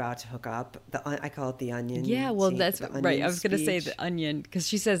when they're about to hook up. I call it the onion. Yeah, well, scene, that's right. I was going to say the onion, because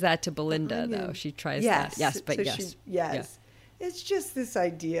she says that to Belinda, though. She tries that. Yes, but so yes. Yes. It's just this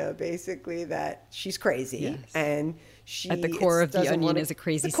idea, basically, that she's crazy. Yes. And she... At the core of the onion is a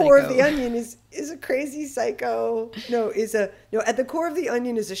crazy psycho. The core of the onion is a crazy psycho. At the core of the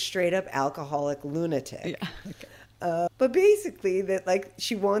onion is a straight-up alcoholic lunatic. Yeah. Okay. But basically, that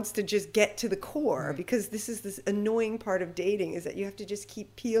she wants to just get to the core, because this annoying part of dating is that you have to just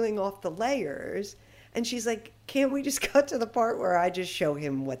keep peeling off the layers. And she's like, can't we just cut to the part where I just show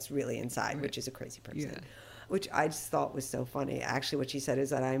him what's really inside, which is a crazy person. Yeah. Which I just thought was so funny. Actually, what she said is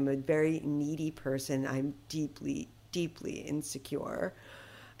that I'm a very needy person. I'm deeply, deeply insecure.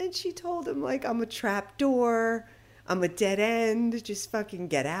 And she told him, I'm a trap door. I'm a dead end. Just fucking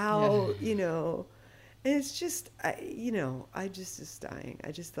get out, And it's just, I just was dying.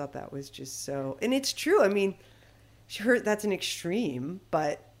 I just thought that was just so... And it's true. I mean, sure, that's an extreme,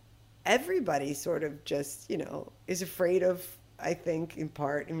 but everybody sort of just, is afraid of I think, in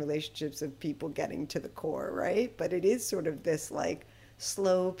part in relationships of people getting to the core, right? But it is sort of this like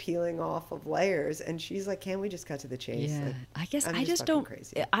slow peeling off of layers. And she's like, can't we just cut to the chase? Yeah. Like, I guess I'm I just fucking don't,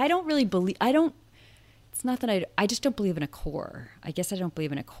 crazy. I don't really believe, it's not that I just don't believe in a core. I guess I don't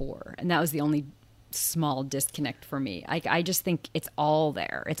believe in a core. And that was the only small disconnect for me. I just think it's all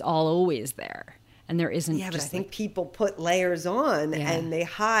there. It's all always there. And there isn't Yeah, but I just think people put layers on Yeah. and they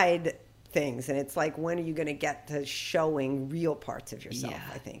hide things. And it's like, when are you going to get to showing real parts of yourself, Yeah.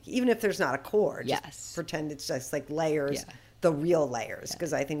 I think? Even if there's not a core, just Yes. pretend it's just like layers, Yeah. the real layers.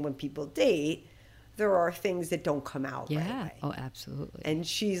 Because I think when people date, there are things that don't come out right Yeah. away. Oh, absolutely. And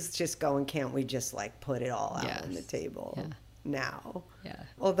she's just going, can't we just like put it all out on the Yes. table Yeah. now? Yeah.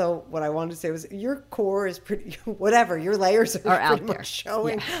 Although what I wanted to say was your core is pretty, whatever, your layers are out pretty there. much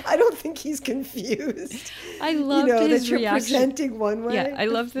showing. Yeah. I don't think he's confused. I loved that his you're reaction. presenting one way. Yeah, I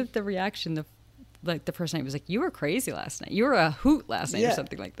love that the reaction. The first night was like, "You were crazy last night. You were a hoot last night," or Yeah.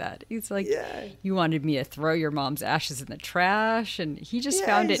 something like that. It's like, Yeah. "You wanted me to throw your mom's ashes in the trash," and he just Yeah,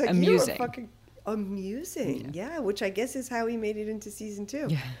 found he's it like, "You were amusing. fucking amusing. Yeah, which I guess is how he made it into season 2.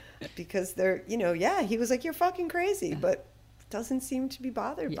 Yeah. Because they're, he was like, you're fucking crazy, but doesn't seem to be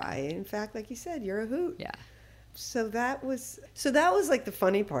bothered by it. In fact, like you said, you're a hoot. Yeah, So that was like the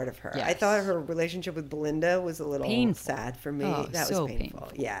funny part of her. I Yes. thought her relationship with Belinda was a little Painful. sad for me. Oh, That so was painful.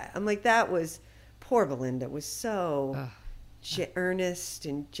 painful. Yeah. I'm like, that was poor Belinda was so Ugh. earnest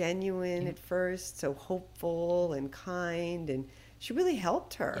and genuine at first, so hopeful and kind, and she really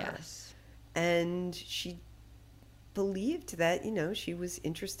helped her. yes, And she believed that, she was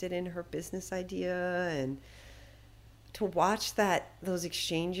interested in her business idea. And to watch those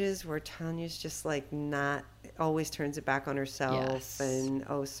exchanges where Tanya's just like not, always turns it back on herself. Yes. And,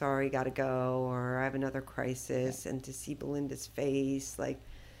 oh, sorry, gotta go, or I have another crisis. And to see Belinda's face, like,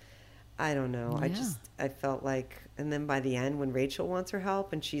 I don't know. Yeah. I felt like, and then by the end when Rachel wants her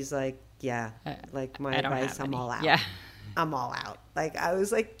help and she's like, yeah, like my I don't advice, have I'm any. all out. Yeah. I'm all out. Like, I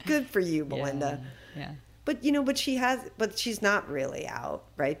was like, good for you, Belinda. Yeah. But but she's not really out,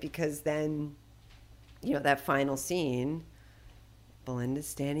 right? Because then, that final scene, Belinda's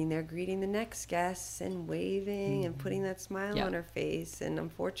standing there greeting the next guests and waving and putting that smile Yeah. on her face. And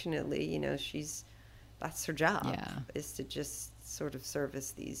unfortunately, that's her job, Yeah. is to just sort of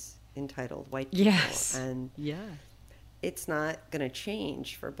service these entitled white people. Yes. And Yeah. it's not going to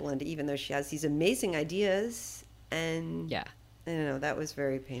change for Belinda, even though she has these amazing ideas. And Yeah. I don't know, that was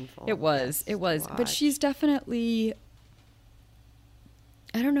very painful. It was. Yes, It was. to But watch. she's definitely.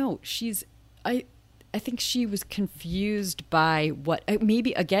 I don't know. I think she was confused by what,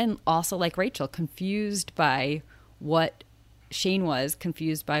 maybe again, also like Rachel, confused by what Shane was,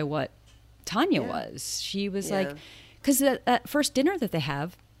 confused by what Tanya was. She was like, because that first dinner that they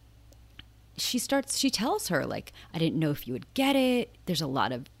have, she tells her, like, I didn't know if you would get it. There's a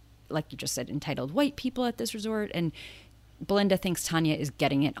lot of, like you just said, entitled white people at this resort. And Belinda thinks Tanya is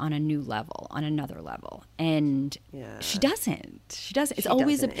getting it on a new level, on another level. And she doesn't. It's She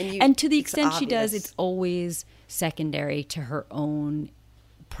always, doesn't. and to the it's extent she does, obvious. it's always secondary to her own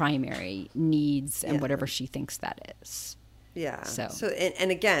primary needs and whatever she thinks that is. Yeah. So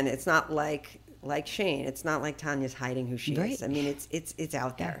and again, it's not like Shane. It's not like Tanya's hiding who she Right. is. I mean, it's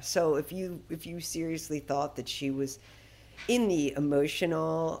out there. So if you seriously thought that she was in the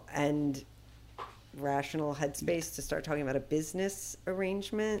emotional and rational headspace to start talking about a business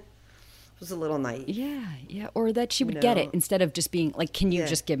arrangement, it was a little naive. Yeah. Or that she would get it instead of just being like, can you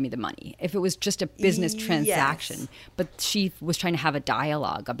just give me the money? If it was just a business transaction, Yes. but she was trying to have a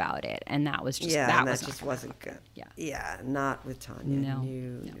dialogue about it. And that was just, And was that not just gonna wasn't happen. good. Yeah. Yeah, not with Tanya. No.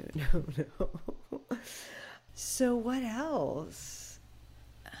 No. So what else?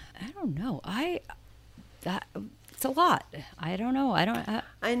 I don't know. It's a lot. I don't know.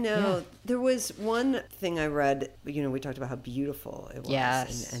 I know. There was one thing I read, we talked about how beautiful it was.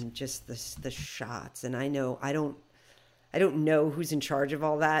 Yes. And just the shots. And I don't know who's in charge of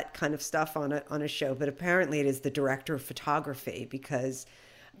all that kind of stuff on a show, but apparently it is the director of photography, because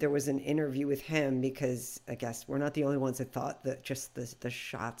there was an interview with him, because I guess we're not the only ones that thought that just the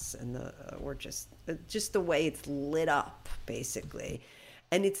shots and were just the way it's lit up, basically.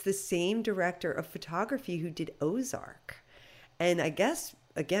 And it's the same director of photography who did Ozark. And I guess,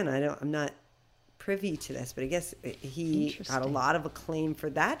 again, I'm not privy to this, but I guess he got a lot of acclaim for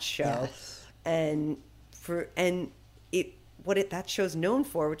that show. Yes. And that show's known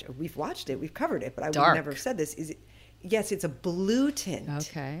for, which we've watched it, we've covered it, but I would Dark. never have said this, yes, it's a blue tint.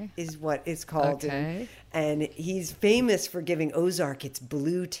 Okay. Is what it's called. Okay. And he's famous for giving Ozark its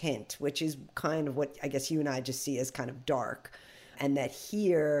blue tint, which is kind of what I guess you and I just see as kind of dark. And that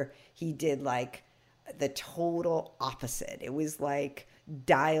here he did like the total opposite. It was like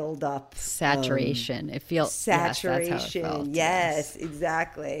dialed up saturation. It feels saturation. Yes, that's how it felt. Yes,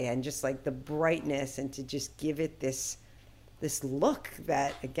 exactly. And just like the brightness, and to just give it this look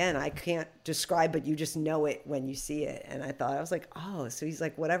that, again, I can't describe, but you just know it when you see it. And I was like, oh, so he's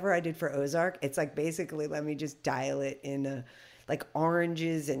like, whatever I did for Ozark, it's like basically let me just dial it in like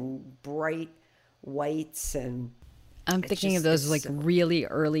oranges and bright whites. And I'm thinking of those like really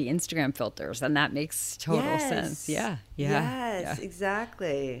early Instagram filters, and that makes total sense. Yeah. Yes,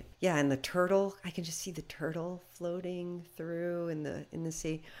 exactly. Yeah, and the turtle, I can just see the turtle floating through in the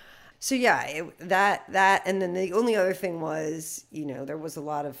sea. So yeah, that and then the only other thing was, there was a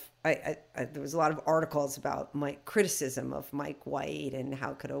lot of there was a lot of articles about criticism of Mike White, and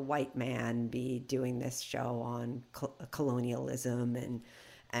how could a white man be doing this show on colonialism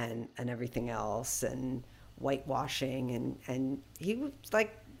and everything else, and whitewashing, and he was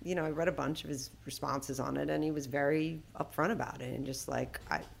like, I read a bunch of his responses on it, and he was very upfront about it, and just like,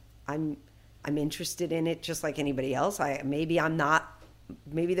 I'm interested in it just like anybody else.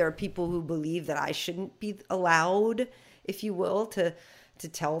 Maybe there are people who believe that I shouldn't be allowed, if you will, to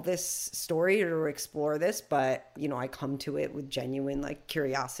tell this story or explore this, but I come to it with genuine like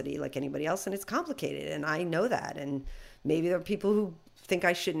curiosity like anybody else, and it's complicated, and I know that, and maybe there are people who think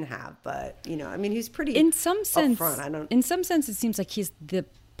I shouldn't have, but he's pretty in some sense upfront. In some sense it seems like he's the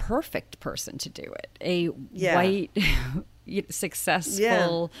perfect person to do it. A white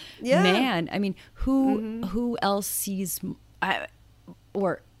successful man. I mean, who else sees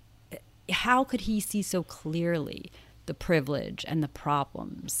or how could he see so clearly the privilege and the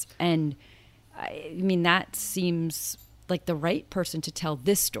problems? And I mean, that seems like the right person to tell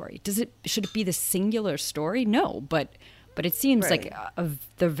this story. Should it be the singular story? No, but it seems like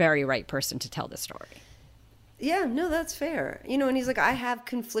the very right person to tell this story. Yeah, no, that's fair. And he's like, I have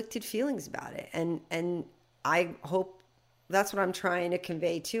conflicted feelings about it, and I hope that's what I'm trying to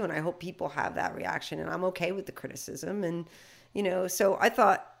convey too, and I hope people have that reaction, and I'm okay with the criticism, and so I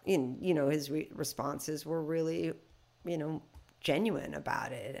thought, his responses were really, genuine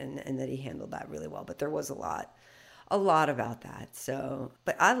about it, and that he handled that really well. But there was a lot about that. So,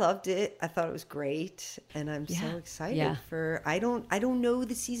 but I loved it. I thought it was great, and I'm so excited for. I don't know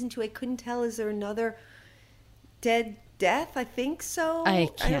the season 2. I couldn't tell. Is there another death? I think so. I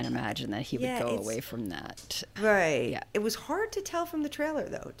can't imagine that he would go away from that. Right. Yeah. It was hard to tell from the trailer,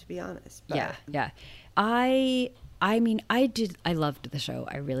 though, to be honest. But. Yeah. I mean, I loved the show.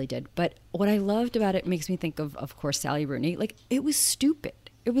 I really did. But what I loved about it makes me think of course, Sally Rooney. Like, it was stupid.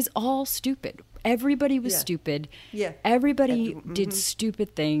 It was all stupid. Everybody was stupid. Yeah. Everybody did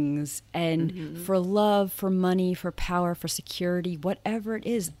stupid things. And for love, for money, for power, for security, whatever it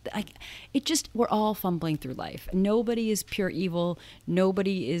is, we're all fumbling through life. Nobody is pure evil.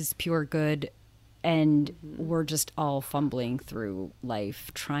 Nobody is pure good. And we're just all fumbling through life,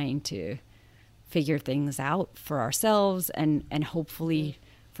 trying to figure things out for ourselves and hopefully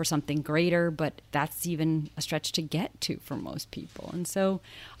for something greater, but that's even a stretch to get to for most people. And so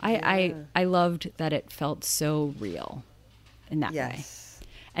I loved that it felt so real in that way.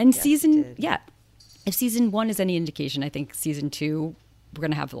 And if season 1 is any indication, I think season 2 we're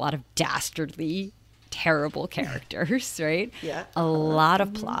going to have a lot of dastardly, terrible characters, right? Yeah. A lot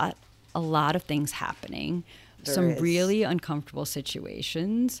of plot, a lot of things happening, some really uncomfortable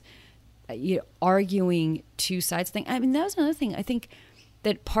situations. Arguing two sides thing. I mean, that was another thing. I think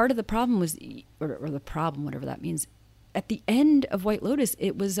that part of the problem was, or the problem, whatever that means, at the end of White Lotus,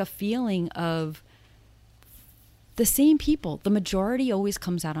 it was a feeling of the same people. The majority always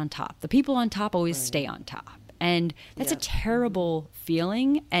comes out on top. The people on top always stay on top. And that's a terrible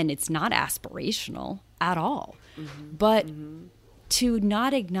feeling, and it's not aspirational at all. But to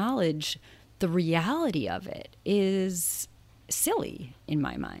not acknowledge the reality of it is silly in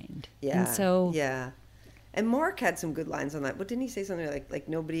my mind. And so and Mark had some good lines on that, but didn't he say something like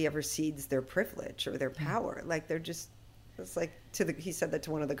nobody ever cedes their privilege or their power? Like, they're just, it's like he said that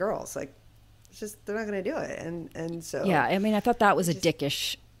to one of the girls, like, it's just, they're not going to do it. And so I mean, I thought that was a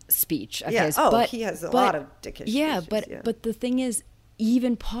dickish speech of his. He has a lot of dickish speeches, but the thing is,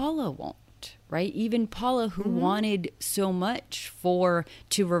 even Paula won't, right? Even Paula, who wanted so much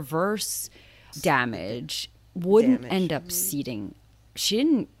to reverse damage, wouldn't end up ceding. She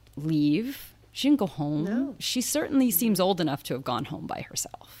didn't leave. She didn't go home. No. She certainly seems old enough to have gone home by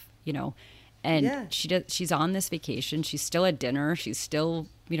herself, and she's on this vacation. She's still at dinner. She's still,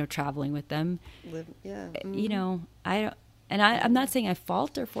 traveling with them. I'm not saying I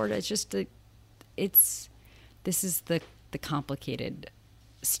fault her for it. It's just this is the complicated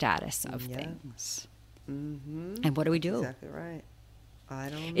status of things. And what do we do? Exactly right. I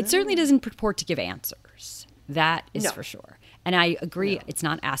don't know. It certainly doesn't purport to give answers. That is No. for sure. And I agree, No. it's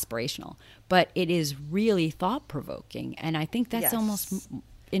not aspirational, but it is really thought-provoking. And I think that's Yes. almost,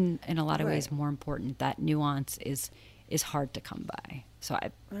 in a lot of ways, Right. more important. That nuance is hard to come by. So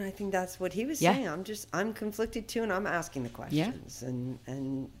And I think that's what he was Yeah. saying. I'm conflicted too, and I'm asking the questions.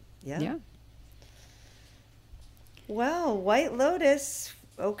 And yeah. Well, White Lotus.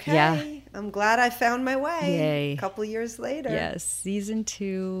 Okay. Yeah. I'm glad I found my way. Yay. A couple years later. Yes, season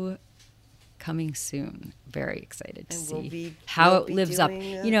 2 coming soon. Very excited to And see how we'll it be lives up.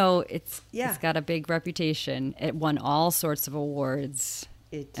 doing, It's Yeah. got a big reputation. It won all sorts of awards.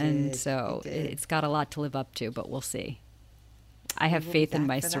 It And did, so it did. it's got a lot to live up to, but we'll see. I have will be faith in back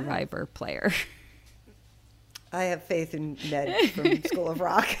my for that. Survivor player. I have faith in Ned from School of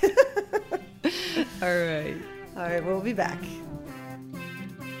Rock. All right. All right, we'll be back.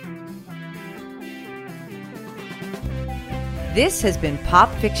 This has been Pop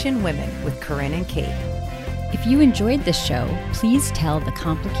Fiction Women with Corinne and Kate. If you enjoyed this show, please tell the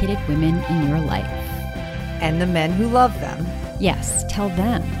complicated women in your life. And the men who love them. Yes, tell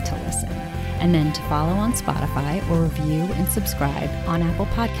them to listen. And then to follow on Spotify or review and subscribe on Apple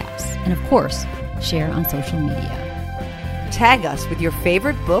Podcasts. And of course, share on social media. Tag us with your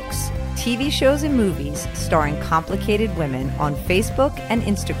favorite books, TV shows, and movies starring complicated women on Facebook and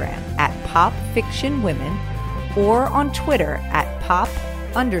Instagram at Pop Fiction Women or on Twitter at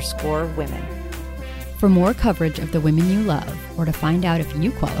pop_women. For more coverage of the women you love, or to find out if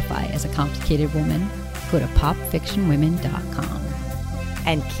you qualify as a complicated woman, go to popfictionwomen.com.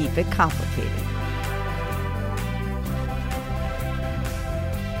 And keep it complicated.